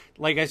shot, and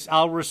like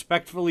I'll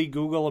respectfully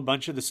Google a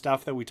bunch of the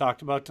stuff that we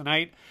talked about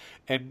tonight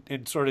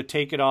and sort of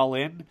take it all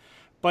in.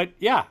 But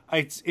yeah,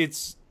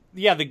 it's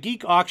the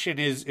geek auction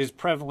is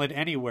prevalent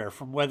anywhere,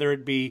 from whether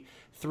it be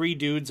three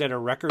dudes at a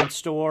record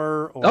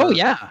store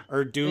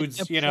or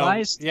dudes, it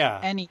applies to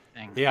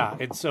anything. Yeah.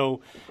 And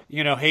so,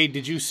 hey,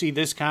 did you see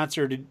this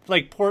concert?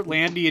 Like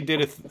Portlandia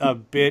did a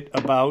bit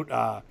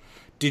about,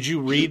 did you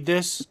read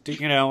this?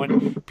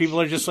 And people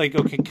are just like,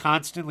 okay,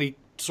 constantly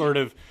sort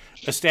of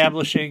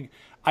establishing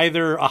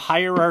either a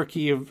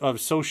hierarchy of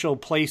social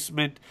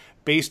placement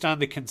based on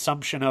the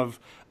consumption of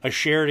a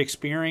shared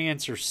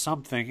experience or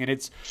something. And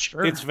it's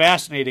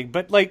fascinating.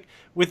 But like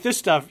with this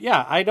stuff,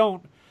 I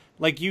don't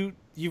like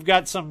you've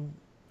got some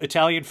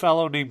Italian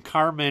fellow named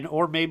Carmen,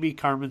 or maybe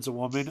Carmen's a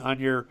woman on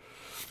your.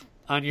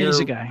 He's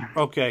a guy.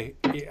 Okay,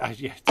 yeah,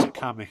 it's a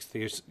comics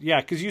thing. Yeah,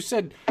 because you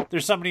said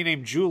there's somebody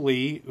named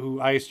Julie who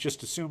I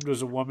just assumed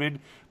was a woman,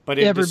 but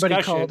in everybody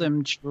discussion, called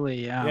him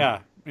Julie. Yeah,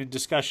 in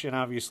discussion,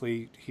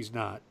 obviously he's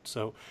not.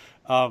 So,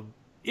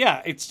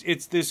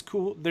 it's this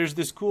cool. There's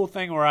this cool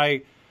thing where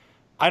I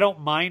don't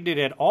mind it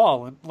at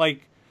all, and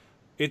like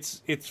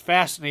it's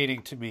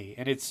fascinating to me,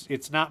 and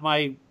it's not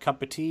my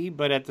cup of tea,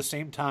 but at the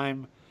same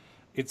time,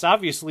 it's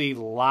obviously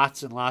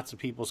lots and lots of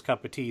people's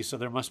cup of tea, so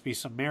there must be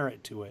some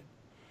merit to it.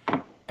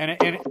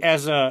 And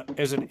as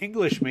an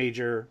English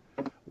major,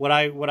 what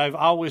I've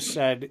always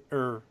said,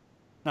 or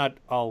not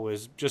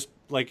always, just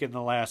like in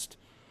the last,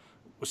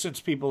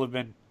 since people have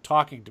been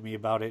talking to me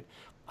about it,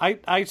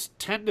 I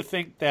tend to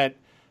think that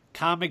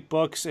comic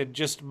books, and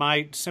just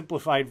my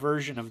simplified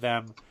version of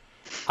them,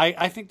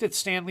 I think that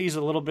Stan Lee's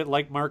a little bit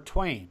like Mark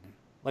Twain.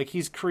 Like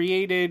he's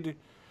created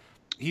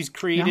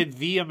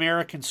the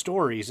American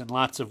stories in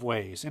lots of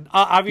ways. And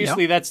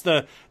obviously that's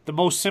the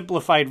most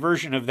simplified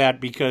version of that,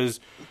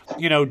 because,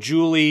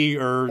 Julie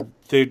or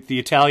the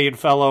Italian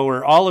fellow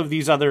or all of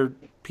these other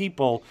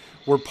people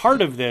were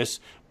part of this.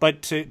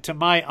 But to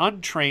my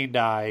untrained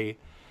eye,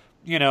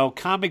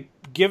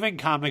 giving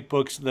comic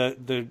books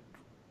the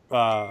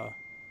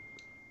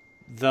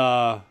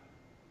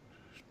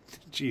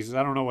Jesus,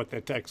 I don't know what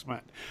that text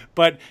meant.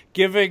 But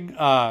giving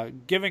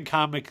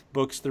comic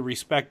books the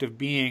respect of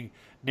being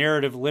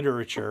narrative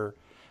literature,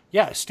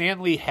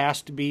 Stan Lee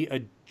has to be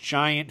a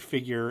giant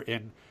figure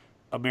in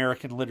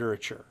American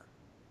literature.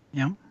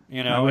 Yeah,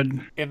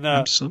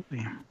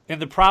 absolutely.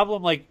 And the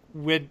problem, like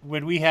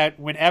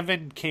when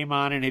Evan came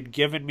on and had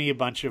given me a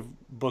bunch of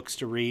books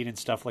to read and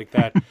stuff like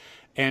that,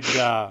 and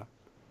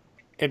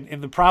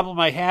the problem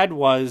I had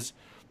was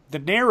the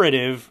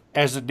narrative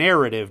as a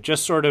narrative,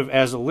 just sort of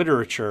as a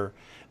literature.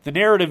 The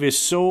narrative is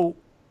so,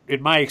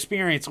 in my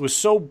experience, was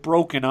so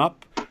broken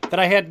up that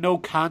I had no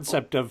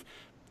concept of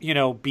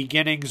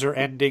beginnings or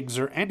endings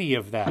or any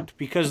of that,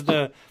 because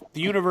the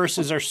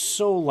universes are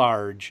so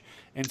large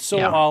and so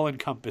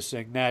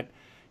all-encompassing that,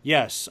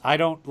 yes, I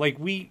don't, like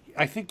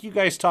I think you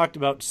guys talked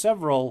about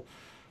several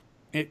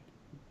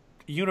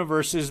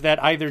universes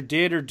that either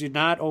did or did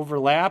not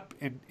overlap,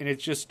 and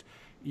it's just,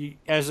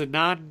 as a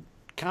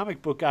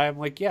non-comic book guy, I'm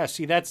like,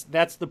 see, that's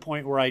the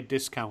point where I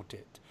discount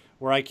it,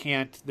 where I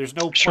can't, there's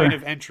no point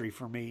of entry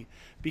for me,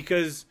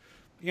 because,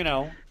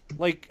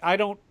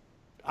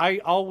 I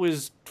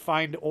always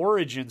find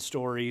origin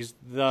stories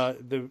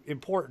the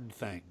important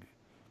thing,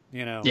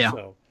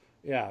 So,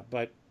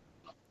 but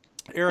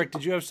Eric,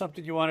 did you have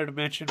something you wanted to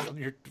mention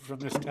from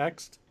this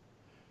text?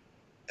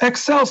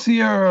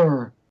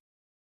 Excelsior!